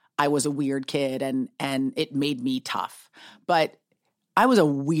 I was a weird kid and it made me tough. But I was a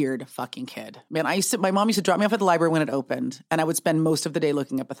weird fucking kid. Man, my mom used to drop me off at the library when it opened, and I would spend most of the day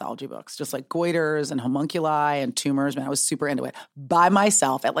looking at pathology books, just like goiters and homunculi and tumors. Man, I was super into it by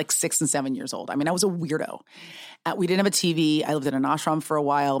myself at like 6 and 7 years old. I mean, I was a weirdo. We didn't have a TV. I lived in an ashram for a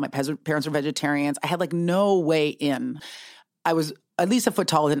while. My parents were vegetarians. I had, like, no way in. I was at least a foot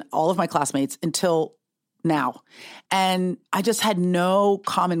taller than all of my classmates until now. And I just had no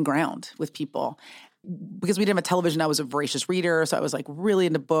common ground with people. Because we didn't have a television, I was a voracious reader, so I was, like, really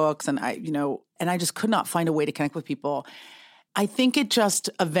into books, and I just could not find a way to connect with people. I think it just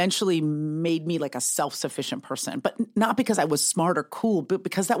eventually made me, like, a self-sufficient person, but not because I was smart or cool, but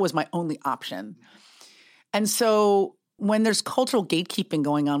because that was my only option. And so when there's cultural gatekeeping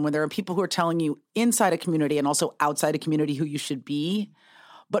going on, when there are people who are telling you inside a community and also outside a community who you should be,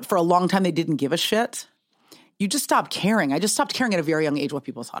 but for a long time they didn't give a shit, you just stop caring. I just stopped caring at a very young age what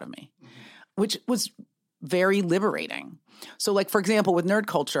people thought of me. Which was very liberating. So, like, for example, with nerd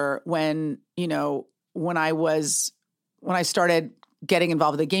culture, when I started getting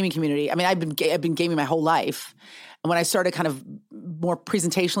involved with the gaming community, I mean, I've been gaming my whole life. And when I started kind of more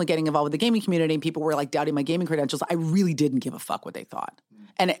presentationally getting involved with the gaming community and people were, like, doubting my gaming credentials, I really didn't give a fuck what they thought.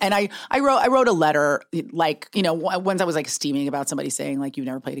 And I wrote a letter, like, you know, once I was, like, steaming about somebody saying, like, you've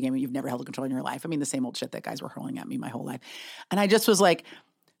never played a game, you've never held a controller in your life. I mean, the same old shit that guys were hurling at me my whole life. And I just was like,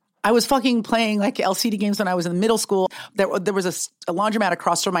 I was fucking playing, like, LCD games when I was in middle school. There was a laundromat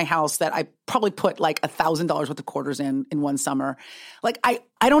across from my house that I probably put, like, $1,000 worth of quarters in one summer. Like, I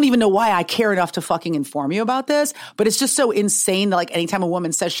don't even know why I care enough to fucking inform you about this, but it's just so insane that, like, anytime a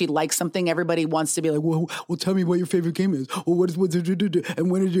woman says she likes something, everybody wants to be like, well, tell me what your favorite game is. Well, what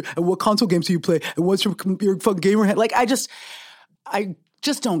and when did you, and what console games do you play? And what's your fucking gamer head? Like, I just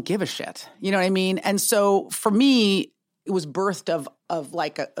don't give a shit. You know what I mean? And so for me, it was birthed of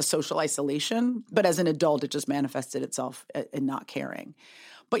like a social isolation, but as an adult, it just manifested itself in not caring.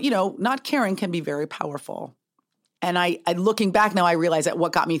 But, you know, not caring can be very powerful. And I looking back now, I realize that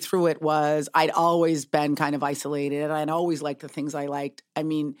what got me through it was I'd always been kind of isolated, and I'd always liked the things I liked. I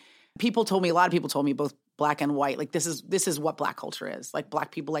mean, a lot of people told me, both Black and white, like, this is what Black culture is. Like,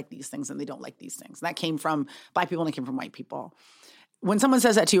 Black people like these things and they don't like these things. And that came from Black people and it came from white people. When someone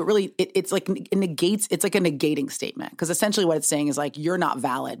says that to you, it's like a negating statement, because essentially what it's saying is, like, you're not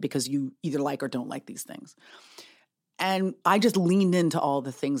valid because you either like or don't like these things. And I just leaned into all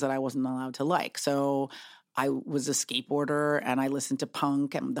the things that I wasn't allowed to like. So I was a skateboarder and I listened to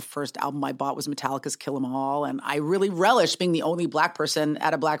punk, and the first album I bought was Metallica's Kill 'Em All. And I really relished being the only Black person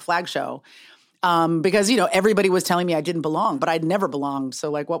at a Black Flag show. Because, everybody was telling me I didn't belong, but I'd never belonged.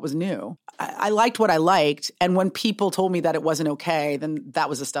 So like, what was new? I liked what I liked. And when people told me that it wasn't okay, then that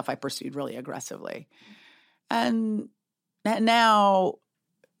was the stuff I pursued really aggressively. And now,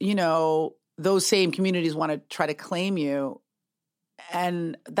 those same communities want to try to claim you.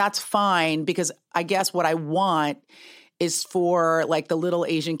 And that's fine, because I guess what I want is for like the little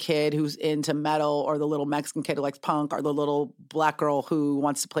Asian kid who's into metal, or the little Mexican kid who likes punk, or the little Black girl who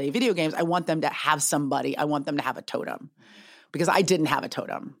wants to play video games. I want them to have somebody. I want them to have a totem, because I didn't have a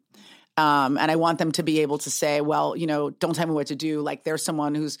totem. And I want them to be able to say, well, don't tell me what to do. Like, there's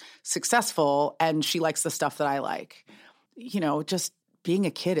someone who's successful and she likes the stuff that I like. Just being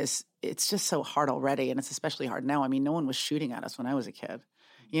a kid it's just so hard already. And it's especially hard now. I mean, no one was shooting at us when I was a kid,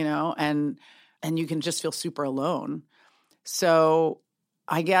 and you can just feel super alone. So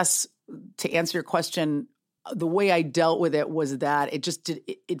I guess to answer your question, the way I dealt with it was that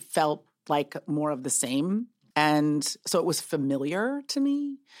it felt like more of the same. And so it was familiar to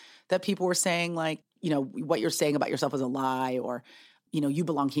me that people were saying like, what you're saying about yourself is a lie, or, you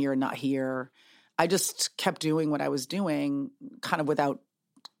belong here and not here. I just kept doing what I was doing kind of without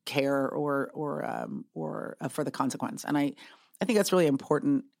care or for the consequence. And I think that's really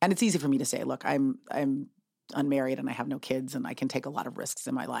important. And it's easy for me to say, look, I'm unmarried and I have no kids and I can take a lot of risks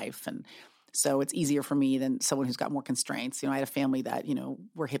in my life. And so it's easier for me than someone who's got more constraints. I had a family that,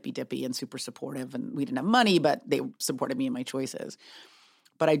 were hippy dippy and super supportive, and we didn't have money, but they supported me in my choices.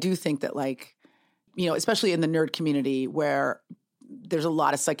 But I do think that like, especially in the nerd community where there's a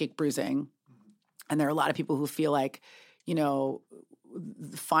lot of psychic bruising, and there are a lot of people who feel like,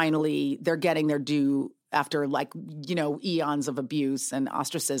 finally they're getting their due after like, eons of abuse and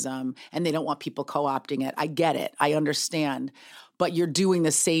ostracism, and they don't want people co-opting it. I get it. I understand. But you're doing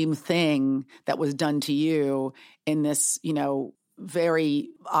the same thing that was done to you in this, very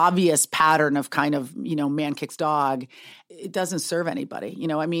obvious pattern of kind of, man kicks dog. It doesn't serve anybody.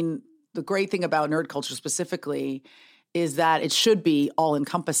 I mean, the great thing about nerd culture specifically is that it should be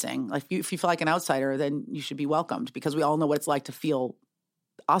all-encompassing. Like if you feel like an outsider, then you should be welcomed, because we all know what it's like to feel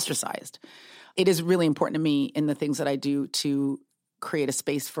ostracized. It is really important to me in the things that I do to create a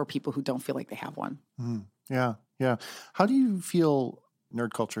space for people who don't feel like they have one. Yeah. How do you feel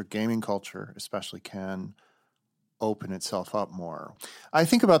nerd culture, gaming culture especially, can open itself up more? I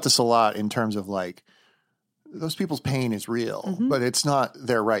think about this a lot in terms of like, those people's pain is real, but it's not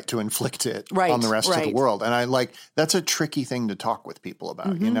their right to inflict it on the rest of the world. And I like, that's a tricky thing to talk with people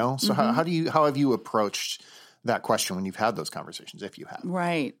about, So how have you approached that question when you've had those conversations, if you have?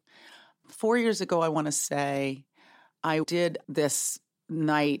 Right. 4 years ago, I want to say, I did this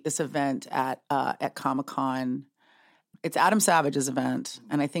event at Comic-Con. It's Adam Savage's event,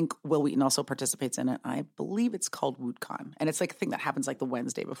 and I think Will Wheaton also participates in it. I believe it's called WootCon, and it's like a thing that happens like the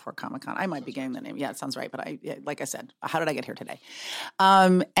Wednesday before Comic-Con. I might be getting the name. Yeah, it sounds right, but like I said, how did I get here today?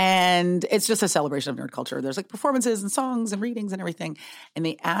 And it's just a celebration of nerd culture. There's like performances and songs and readings and everything, and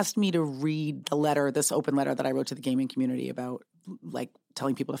they asked me to read the letter, this open letter that I wrote to the gaming community about like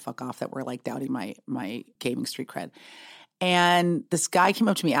telling people to fuck off that were like doubting my gaming street cred. And this guy came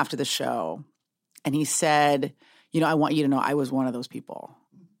up to me after the show, and he said, I want you to know I was one of those people,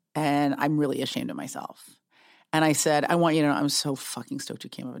 and I'm really ashamed of myself. And I said, I want you to know I'm so fucking stoked you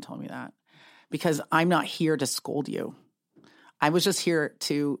came up and told me that, because I'm not here to scold you. I was just here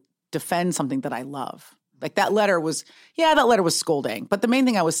to defend something that I love. Like that letter was scolding. But the main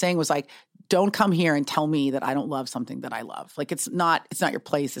thing I was saying was like, don't come here and tell me that I don't love something that I love. Like it's not your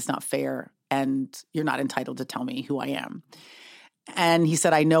place. It's not fair. And you're not entitled to tell me who I am. And he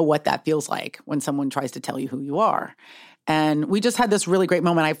said, I know what that feels like when someone tries to tell you who you are. And we just had this really great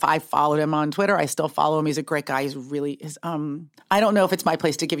moment. I followed him on Twitter. I still follow him. He's a great guy. He's really I don't know if it's my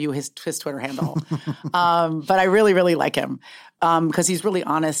place to give you his Twitter handle. But I really, really like him because he's really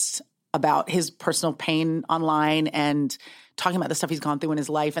honest about his personal pain online and talking about the stuff he's gone through in his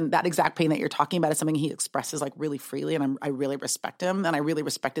life. And that exact pain that you're talking about is something he expresses like really freely. And I really respect him. And I really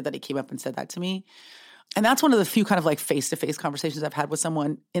respected that he came up and said that to me. And that's one of the few kind of like face-to-face conversations I've had with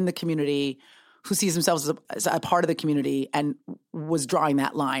someone in the community who sees themselves as a part of the community and was drawing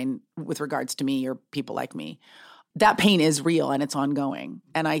that line with regards to me or people like me. That pain is real and it's ongoing.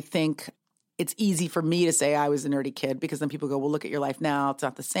 And I think it's easy for me to say I was a nerdy kid because then people go, well, look at your life now. It's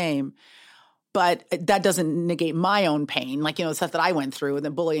not the same. But that doesn't negate my own pain. Like, the stuff that I went through and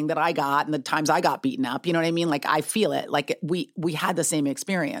the bullying that I got and the times I got beaten up. You know what I mean? Like, I feel it. Like, we had the same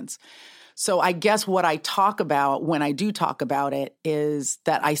experience. So I guess what I talk about when I do talk about it is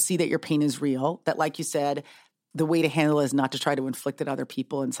that I see that your pain is real, that like you said, the way to handle it is not to try to inflict it on other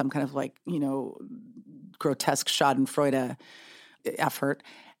people in some kind of like, grotesque schadenfreude effort,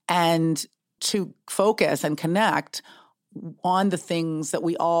 and to focus and connect on the things that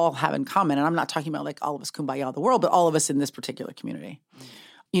we all have in common. And I'm not talking about like all of us kumbaya the world, but all of us in this particular community.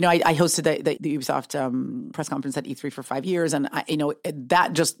 I hosted the Ubisoft press conference at E3 for 5 years. And,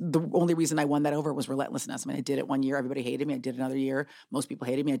 that just the only reason I won that over was relentlessness. I mean, I did it 1 year. Everybody hated me. I did another year. Most people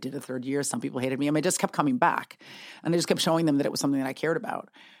hated me. I did a third year. Some people hated me. I mean, I just kept coming back. And I just kept showing them that it was something that I cared about.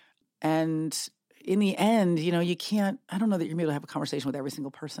 And in the end, you can't – I don't know that you're able to have a conversation with every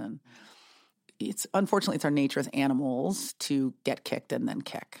single person. Unfortunately, it's our nature as animals to get kicked and then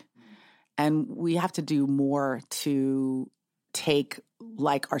kick. And we have to do more to take –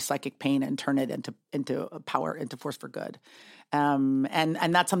 like our psychic pain and turn it into power, into force for good. And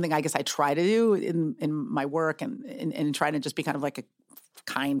that's something I guess I try to do in my work and in trying to just be kind of like a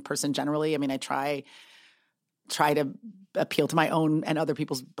kind person generally. I mean, I try to appeal to my own and other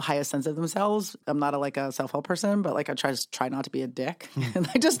people's highest sense of themselves. I'm not a self-help person, but like I try not to be a dick. And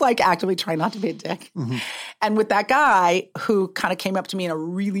I just like actively try not to be a dick. Mm-hmm. And with that guy who kind of came up to me in a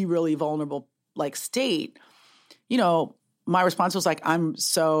really, really vulnerable like state, my response was like, I'm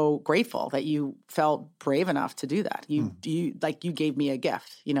so grateful that you felt brave enough to do that. You gave me a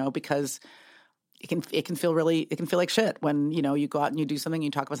gift, because it can feel like shit when, you go out and you do something, you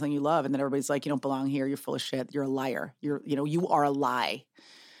talk about something you love, and then everybody's like, you don't belong here. You're full of shit. You're a liar. You are a lie.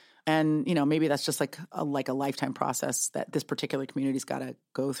 And, maybe that's just like a lifetime process that this particular community's got to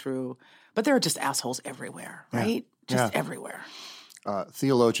go through. But there are just assholes everywhere, right? Just everywhere.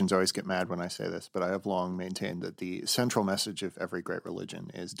 Theologians always get mad when I say this, but I have long maintained that the central message of every great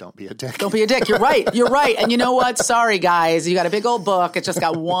religion is don't be a dick. Don't be a dick. You're right. You're right. And you know what? Sorry, guys. You got a big old book. It's just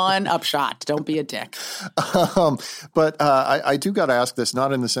got one upshot. Don't be a dick. But I do got to ask this,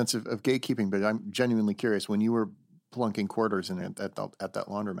 not in the sense of gatekeeping, but I'm genuinely curious. When you were plunking quarters in it at that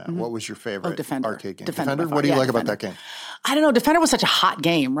laundromat, what was your favorite arcade game? Defender? What do you like about that game? I don't know. Defender was such a hot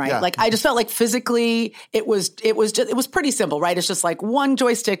game, right? Yeah. Like I just felt like physically it was pretty simple, right? It's just like one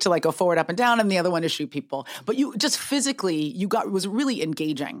joystick to like go forward, up and down, and the other one to shoot people. But you just physically it was really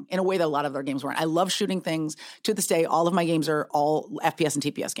engaging in a way that a lot of their games weren't. I love shooting things. To this day, all of my games are all FPS and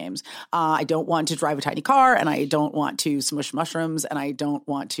TPS games. I don't want to drive a tiny car, and I don't want to smush mushrooms, and I don't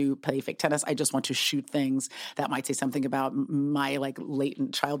want to play fake tennis. I just want to shoot things that might say something about my like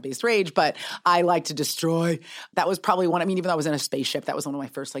latent child-based rage, but I like to destroy. That was probably one. I mean, even though I was in a spaceship, that was one of my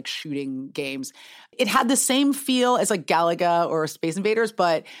first like shooting games. It had the same feel as like Galaga or Space Invaders,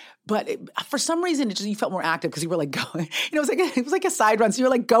 but for some reason, you felt more active because you were like going. It was like a side run, so you were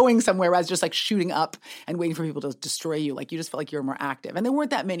like going somewhere rather than just like shooting up and waiting for people to destroy you. Like you just felt like you were more active, and there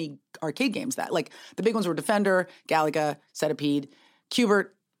weren't that many arcade games that like the big ones were Defender, Galaga, Centipede,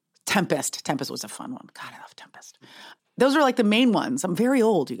 Cubert, Tempest. Tempest was a fun one. God, I love Tempest. Those are like the main ones. I'm very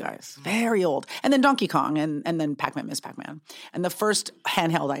old, you guys. Very old. And then Donkey Kong and then Pac-Man, Miss Pac-Man. And the first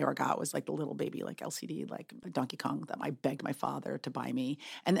handheld I ever got was like the little baby, like LCD, like Donkey Kong that I begged my father to buy me.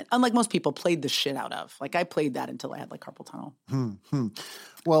 And then, unlike most people, played the shit out of. Like I played that until I had like carpal tunnel.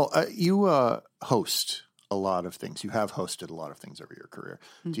 Well, you host a lot of things. You have hosted a lot of things over your career,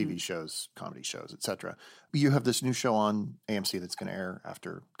 TV shows, comedy shows, etc. You have this new show on AMC that's going to air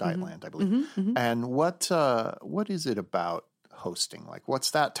after Dietland, I believe. And what is it about hosting? Like,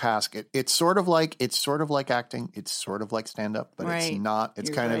 what's that task? It's sort of like acting. It's sort of like stand-up, but it's not. It's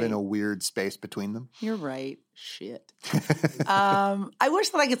kind of in a weird space between them. You're right. Shit. I wish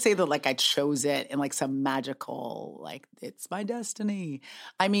that I could say that like I chose it in like some magical, like it's my destiny.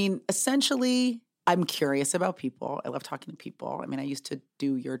 I mean, essentially, I'm curious about people. I love talking to people. I mean, I used to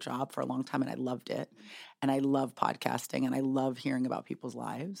do your job for a long time and I loved it. And I love podcasting and I love hearing about people's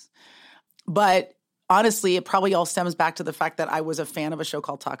lives. But honestly, it probably all stems back to the fact that I was a fan of a show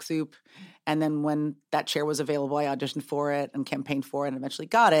called Talk Soup. And then when that chair was available, I auditioned for it and campaigned for it and eventually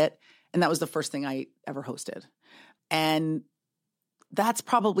got it. And that was the first thing I ever hosted. And that's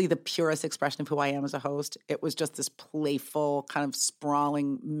probably the purest expression of who I am as a host. It was just this playful, kind of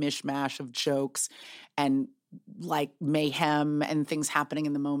sprawling mishmash of jokes and like mayhem and things happening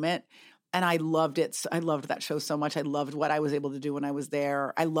in the moment. And I loved it. I loved that show so much. I loved what I was able to do when I was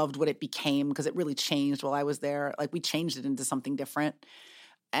there. I loved what it became because it really changed while I was there. Like we changed it into something different.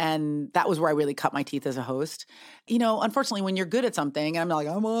 And that was where I really cut my teeth as a host. Unfortunately, when you're good at something, and I'm not like,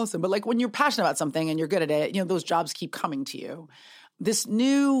 I'm awesome, but like when you're passionate about something and you're good at it, those jobs keep coming to you. This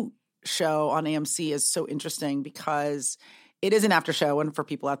new show on AMC is so interesting because It is an after show, and for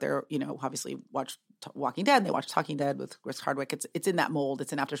people out there, obviously watch Walking Dead, and they watch Talking Dead with Chris Hardwick. It's in that mold.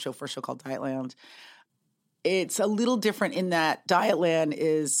 It's an after show for a show called Dietland. It's a little different in that Dietland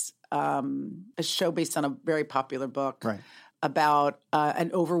is a show based on a very popular book about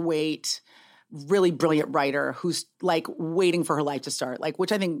an overweight, really brilliant writer who's like waiting for her life to start. Like,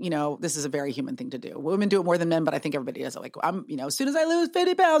 which I think, this is a very human thing to do. Women do it more than men, but I think everybody does it. Like, as soon as I lose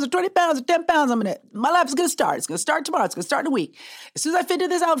 50 pounds or 20 pounds or 10 pounds, my life is going to start. It's going to start tomorrow. It's going to start in a week. As soon as I fit into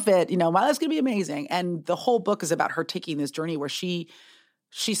this outfit, my life's going to be amazing. And the whole book is about her taking this journey where she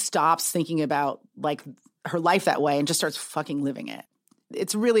stops thinking about like her life that way and just starts fucking living it.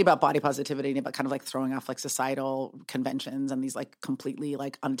 It's really about body positivity and about kind of like throwing off like societal conventions and these like completely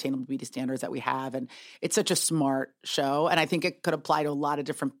like unattainable beauty standards that we have. And it's such a smart show. And I think it could apply to a lot of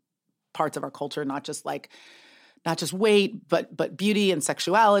different parts of our culture, not just weight, but beauty and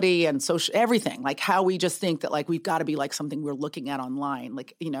sexuality and social, everything. Like how we just think that like we've got to be like something we're looking at online.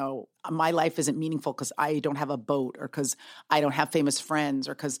 Like, my life isn't meaningful because I don't have a boat or because I don't have famous friends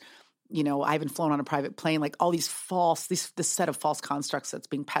or because I haven't flown on a private plane, like all these this set of false constructs that's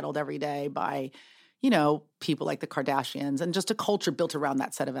being peddled every day by, people like the Kardashians and just a culture built around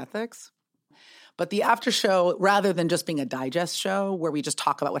that set of ethics. But the after show, rather than just being a digest show where we just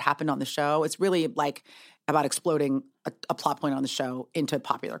talk about what happened on the show, it's really like about exploding a plot point on the show into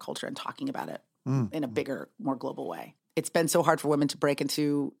popular culture and talking about it in a bigger, more global way. It's been so hard for women to break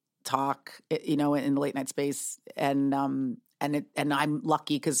into talk, in the late night space. And I'm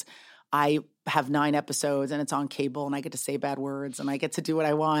lucky because I have 9 episodes and it's on cable and I get to say bad words and I get to do what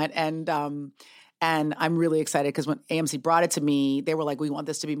I want. And I'm really excited because when AMC brought it to me, they were like, we want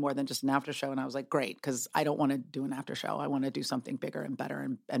this to be more than just an after show. And I was like, great, because I don't want to do an after show. I want to do something bigger and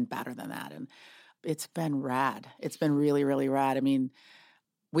better and badder than that. And it's been rad. It's been really, really rad. I mean,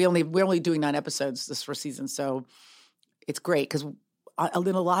 we're only doing 9 episodes this first season. So it's great because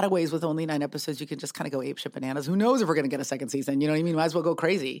in a lot of ways, with only 9 episodes, you can just kind of go apeshit bananas. Who knows if we're going to get a second season? You know what I mean? Might as well go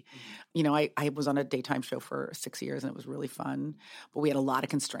crazy. I was on a daytime show for 6 years, and it was really fun. But we had a lot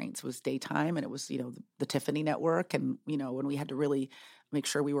of constraints. It was daytime, and it was, the Tiffany network. And, when we had to really make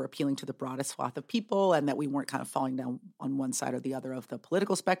sure we were appealing to the broadest swath of people and that we weren't kind of falling down on one side or the other of the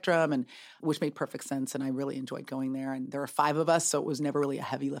political spectrum, and which made perfect sense. And I really enjoyed going there. And there are 5 of us, so it was never really a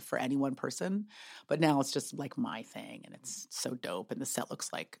heavy lift for any one person. But now it's just like my thing, and it's so dope. And the set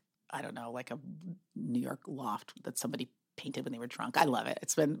looks like, I don't know, like a New York loft that somebody painted when they were drunk. I love it.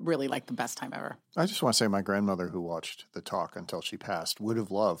 It's been really like the best time ever. I just want to say my grandmother, who watched The Talk until she passed, would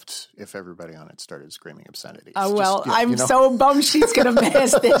have loved if everybody on it started screaming obscenities. Oh, well, I'm so bummed she's going to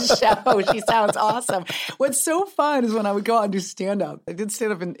miss this show. She sounds awesome. What's so fun is when I would go out and do stand-up. I did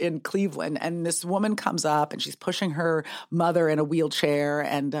stand-up in Cleveland, and this woman comes up, and she's pushing her mother in a wheelchair,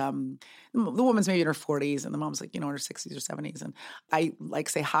 and the woman's maybe in her 40s, and the mom's like, in her 60s or 70s. And I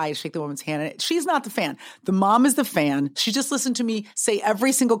say hi, shake the woman's hand. And she's not the fan. The mom is the fan. She just listened to me say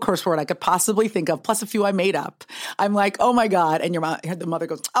every single curse word I could possibly think of, plus a few I made up. I'm like, oh my God. And the mother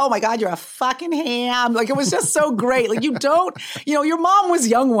goes, oh my God, you're a fucking ham. Like, it was just so great. Like, your mom was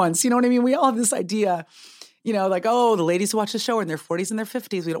young once. You know what I mean? We all have this idea, like, oh, the ladies who watch the show are in their 40s and their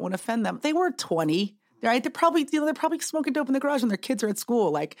 50s. We don't want to offend them. They were 20. Right? They're probably smoking dope in the garage when their kids are at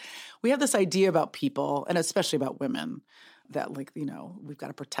school. Like, we have this idea about people, and especially about women, that we've got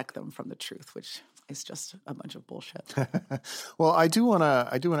to protect them from the truth, which is just a bunch of bullshit. Well, I do want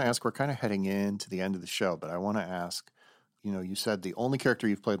to ask, we're kind of heading into the end of the show, but I want to ask, you said the only character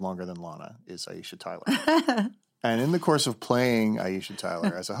you've played longer than Lana is Aisha Tyler. And in the course of playing Aisha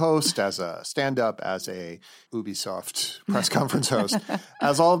Tyler as a host, as a stand-up, as a Ubisoft press conference host,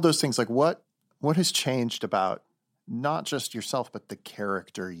 as all of those things, like what has changed about not just yourself, but the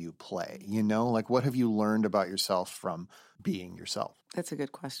character you play? Like, what have you learned about yourself from being yourself? That's a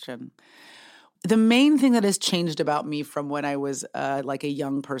good question. The main thing that has changed about me from when I was like a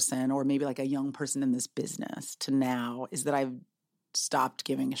young person, or maybe like a young person in this business, to now, is that I've stopped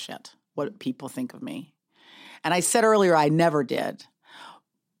giving a shit what people think of me. And I said earlier I never did.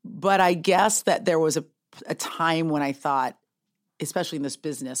 But I guess that there was a time when I thought, especially in this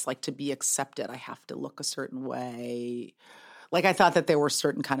business, like, to be accepted, I have to look a certain way. Like, I thought that there were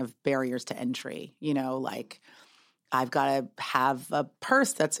certain kind of barriers to entry, like I've got to have a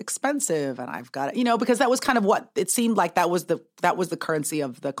purse that's expensive, and I've got to, because that was kind of what it seemed like that was the currency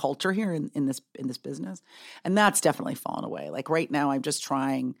of the culture here in this business. And that's definitely fallen away. Like, right now I'm just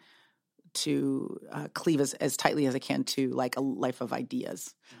trying to cleave as tightly as I can to like a life of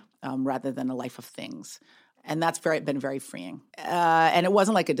ideas rather than a life of things. And that's been very freeing. And it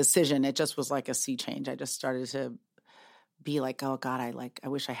wasn't like a decision. It just was like a sea change. I just started to be like, oh God, I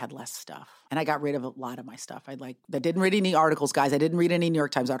wish I had less stuff. And I got rid of a lot of my stuff. I didn't read any articles, guys. I didn't read any New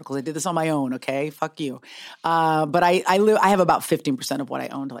York Times articles. I did this on my own, okay? Fuck you. But I have about 15% of what I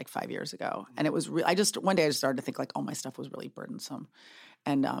owned like 5 years ago. And it was one day I just started to think like all my stuff was really burdensome.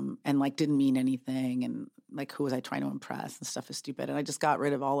 And like didn't mean anything. And like, who was I trying to impress? And stuff is stupid. And I just got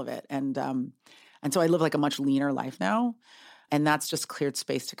rid of all of it. And so I live like a much leaner life now. And that's just cleared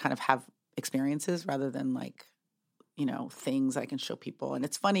space to kind of have experiences rather than like, things I can show people. And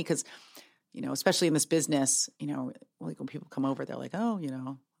it's funny because, especially in this business, like when people come over, they're like, oh,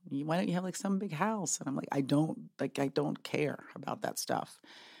 why don't you have like some big house? And I'm like, I don't care about that stuff.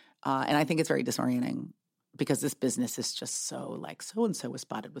 And I think it's very disorienting because this business is just so like so-and-so was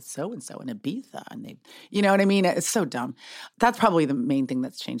spotted with so-and-so in Ibiza. And they, you know what I mean? It's so dumb. That's probably the main thing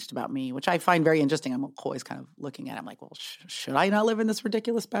that's changed about me, which I find very interesting. I'm always kind of looking at it. I'm like, well, should I not live in this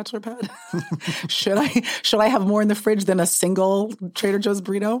ridiculous bachelor pad? Should I have more in the fridge than a single Trader Joe's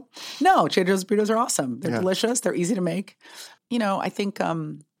burrito? No, Trader Joe's burritos are awesome. They're delicious. They're easy to make. I think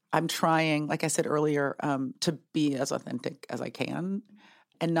I'm trying, like I said earlier, to be as authentic as I can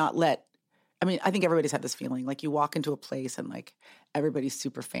and not let, I think everybody's had this feeling, like you walk into a place and like everybody's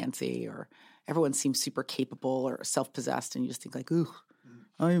super fancy or everyone seems super capable or self-possessed and you just think like, ooh,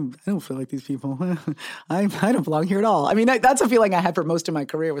 I don't feel like these people. I don't belong here at all. That's a feeling I had for most of my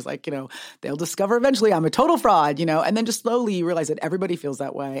career was like, they'll discover eventually I'm a total fraud, and then just slowly you realize that everybody feels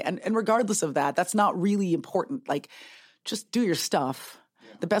that way. And regardless of that, that's not really important. Like just do your stuff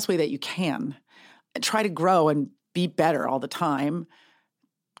the best way that you can and try to grow and be better all the time.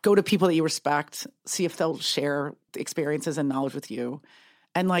 Go to people that you respect, see if they'll share experiences and knowledge with you,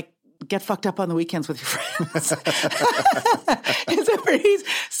 and like get fucked up on the weekends with your friends. It's a pretty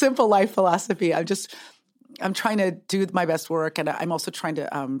simple life philosophy. I'm trying to do my best work, and I'm also trying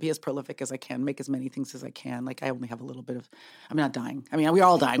to be as prolific as I can, make as many things as I can. Like I only have a little bit of, I'm not dying. We're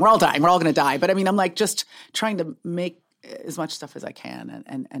all dying. We're all going to die. But I'm like just trying to make as much stuff as I can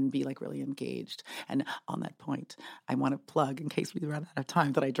and be like really engaged. And on that point, I want to plug, in case we run out of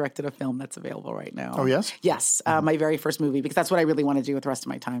time, that I directed a film that's available right now. Oh, yes? Yes. My very first movie, because that's what I really want to do with the rest of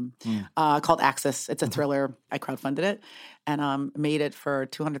my time, called Axis. It's a thriller. I crowdfunded it and made it for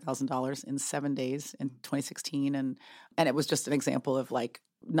 $200,000 in 7 days in 2016. And it was just an example of like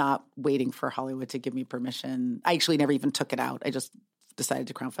not waiting for Hollywood to give me permission. I actually never even took it out. I just decided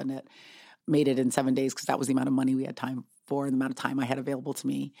to crowdfund it. Made it in 7 days because that was the amount of money we had time for and the amount of time I had available to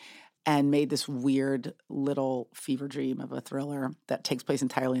me, and made this weird little fever dream of a thriller that takes place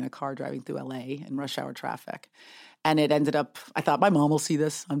entirely in a car driving through LA in rush hour traffic. And it ended up, I thought my mom will see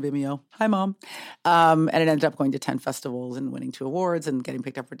this on Vimeo. Hi, Mom. And it ended up going to 10 festivals and winning 2 awards and getting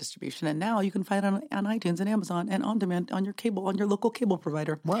picked up for distribution. And now you can find it on iTunes and Amazon and on demand on your local cable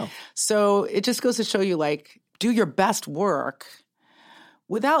provider. Wow. So it just goes to show you, like, do your best work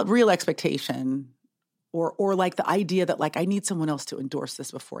without real expectation or like the idea that like I need someone else to endorse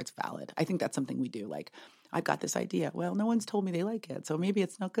this before it's valid. I think that's something we do. Like, I've got this idea. Well, no one's told me they like it, so maybe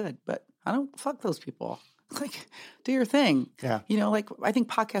it's not good. But I don't fuck those people. Like, do your thing. Yeah. Like I think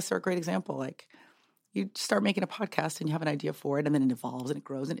podcasts are a great example. Like you start making a podcast and you have an idea for it and then it evolves and it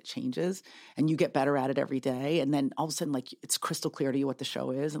grows and it changes and you get better at it every day. And then all of a sudden, like it's crystal clear to you what the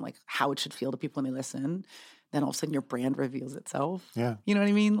show is and like how it should feel to people when they listen. Then all of a sudden your brand reveals itself. Yeah. You know what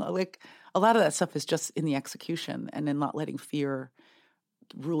I mean? Like a lot of that stuff is just in the execution and in not letting fear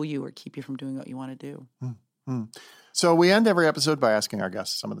rule you or keep you from doing what you want to do. Mm-hmm. So we end every episode by asking our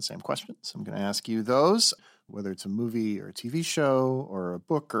guests some of the same questions. I'm going to ask you those, whether it's a movie or a TV show or a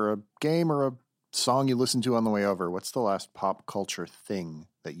book or a game or a song you listened to on the way over. What's the last pop culture thing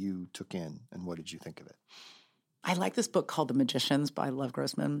that you took in and what did you think of it? I like this book called The Magicians by Lev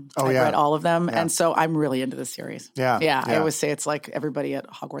Grossman. Oh, I've read all of them. Yeah. And so I'm really into this series. Yeah. I always say it's like everybody at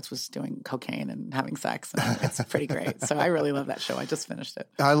Hogwarts was doing cocaine and having sex. And it's pretty great. So I really love that show. I just finished it.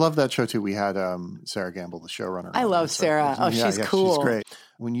 I love that show too. We had Sarah Gamble, the showrunner. I love Sarah. Oh, she's cool. She's great.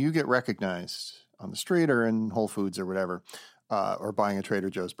 When you get recognized on the street or in Whole Foods or whatever, or buying a Trader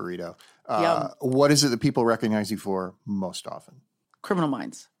Joe's burrito, what is it that people recognize you for most often? Criminal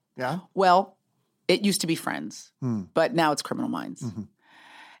Minds. Yeah? Well, it used to be Friends, but now it's Criminal Minds. Mm-hmm.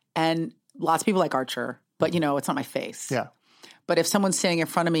 And lots of people like Archer, but, it's not my face. Yeah. But if someone's standing in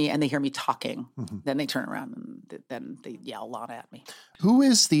front of me and they hear me talking, then they turn around and then they yell Lana at me. Who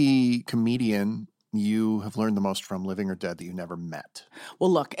is the comedian you have learned the most from, living or dead, that you never met?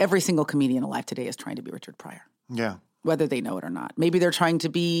 Well, look, every single comedian alive today is trying to be Richard Pryor. Yeah. Whether they know it or not. Maybe they're trying to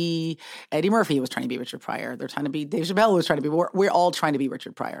be Eddie Murphy was trying to be Richard Pryor. They're trying to be Dave Chappelle was trying to be. We're all trying to be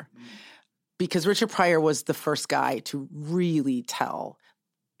Richard Pryor. Because Richard Pryor was the first guy to really tell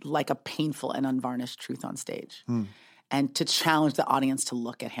like a painful and unvarnished truth on stage. and to challenge the audience to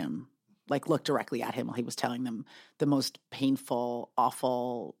look at him, like look directly at him while he was telling them the most painful,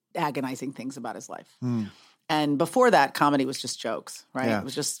 awful, agonizing things about his life. And before that, comedy was just jokes, right? Yeah. It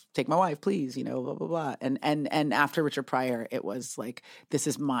was just take my wife, please, you know, blah, blah, blah. And after Richard Pryor, it was like, this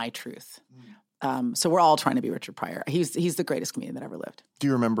is my truth. So we're all trying to be Richard Pryor. He's the greatest comedian that ever lived. Do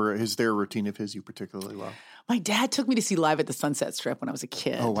you remember, is there a routine of his you particularly love? My dad took me to see Live at the Sunset Strip when I was a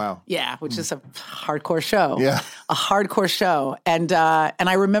kid. Oh, wow. Yeah, which is a hardcore show. Yeah. A hardcore show. And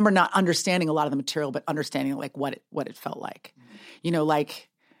I remember not understanding a lot of the material, but understanding like what it felt like. You know, like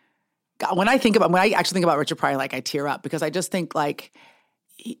God, when I actually think about Richard Pryor, like I tear up because I just think like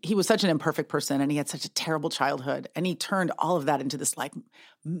he was such an imperfect person and he had such a terrible childhood and he turned all of that into this like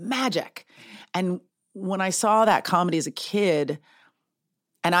magic. And when I saw that comedy as a kid,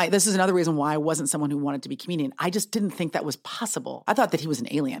 and this is another reason why I wasn't someone who wanted to be a comedian. I just didn't think that was possible. I thought that he was an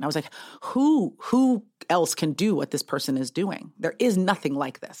alien. I was like, who else can do what this person is doing? There is nothing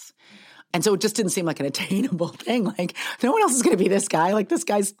like this. And so it just didn't seem like an attainable thing. Like no one else is going to be this guy. Like this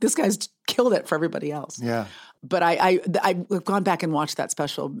guy's killed it for everybody else. Yeah. But I've gone back and watched that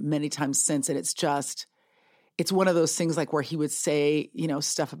special many times since, and it's one of those things like where he would say, you know,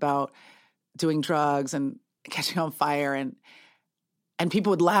 stuff about doing drugs and catching on fire and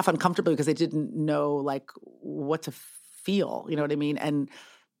people would laugh uncomfortably because they didn't know like what to feel, you know what I mean? And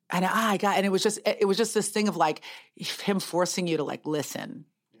it was just this thing of like him forcing you to like listen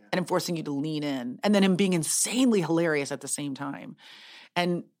and him forcing you to lean in and then him being insanely hilarious at the same time.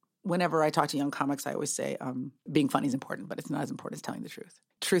 And whenever I talk to young comics, I always say being funny is important, but it's not as important as telling the truth.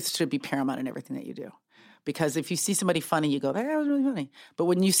 Truth should be paramount in everything that you do. Because if you see somebody funny, you go, that was really funny. But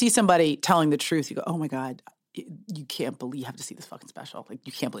when you see somebody telling the truth, you go, oh my God, you can't believe, you have to see this fucking special. Like,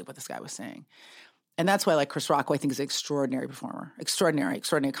 you can't believe what this guy was saying. And that's why, like, Chris Rock, who I think is an extraordinary performer, extraordinary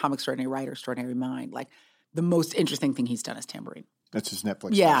comic, extraordinary writer, extraordinary mind. Like, the most interesting thing he's done is Tambourine. That's his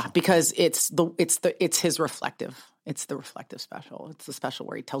Netflix special. Because it's the reflective special. It's the special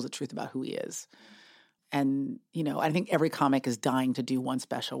where he tells the truth about who he is. And, you know, I think every comic is dying to do one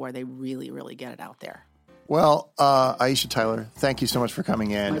special where they really, really get it out there. Well, Aisha Tyler, thank you so much for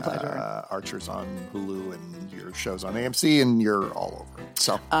coming in. My pleasure. Archer's on Hulu and your show's on AMC and you're all over.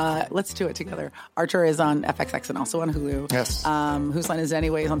 So let's do it together. Archer is on FXX and also on Hulu. Yes. Whose Line Is It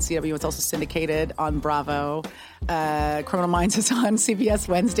Anyway is on CW. It's also syndicated on Bravo. Criminal Minds is on CBS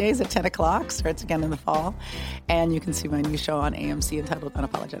Wednesdays at 10 o'clock. Starts again in the fall. And you can see my new show on AMC entitled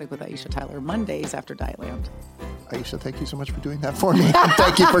Unapologetic with Aisha Tyler Mondays after Dietland. Aisha, thank you so much for doing that for me.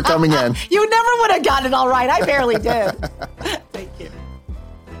 Thank you for coming in. You never would have gotten it all right. I barely did. Thank you.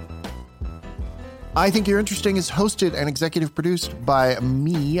 I Think You're Interesting is hosted and executive produced by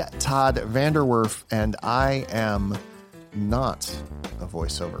me, Todd Vanderwerf, and I am not a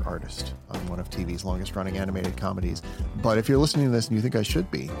voiceover artist on one of TV's longest running animated comedies. But if you're listening to this and you think I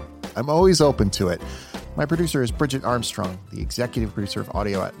should be, I'm always open to it. My producer is Bridget Armstrong. The executive producer of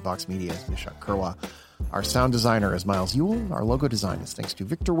audio at Vox Media is Nishat Kurwa. Our sound designer is Miles Ewell. Our logo design is thanks to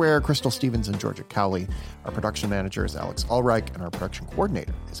Victor Ware, Crystal Stevens, and Georgia Cowley. Our production manager is Alex Ulreich, and our production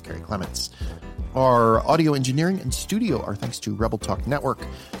coordinator is Carrie Clements. Our audio engineering and studio are thanks to Rebel Talk Network.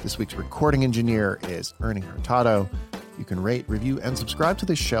 This week's recording engineer is Ernie Hurtado. You can rate, review, and subscribe to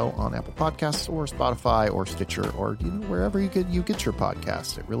this show on Apple Podcasts or Spotify or Stitcher or wherever you get your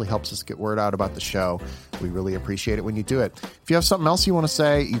podcasts. It really helps us get word out about the show. We really appreciate it when you do it. If you have something else you want to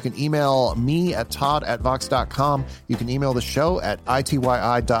say, you can email me at todd@vox.com. You can email the show at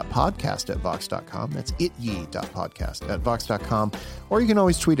ityi.podcast@vox.com. That's ityi.podcast@vox.com. Or you can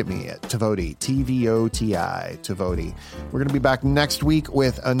always tweet at me at Tvoti, Tvoti, Tvoti. We're going to be back next week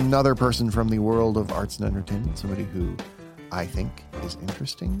with another person from the world of arts and entertainment, somebody who I think is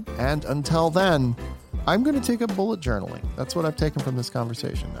interesting. And until then, I'm going to take up bullet journaling. That's what I've taken from this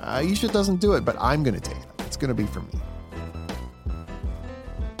conversation. Aisha doesn't do it, but I'm going to take it. It's going to be for me.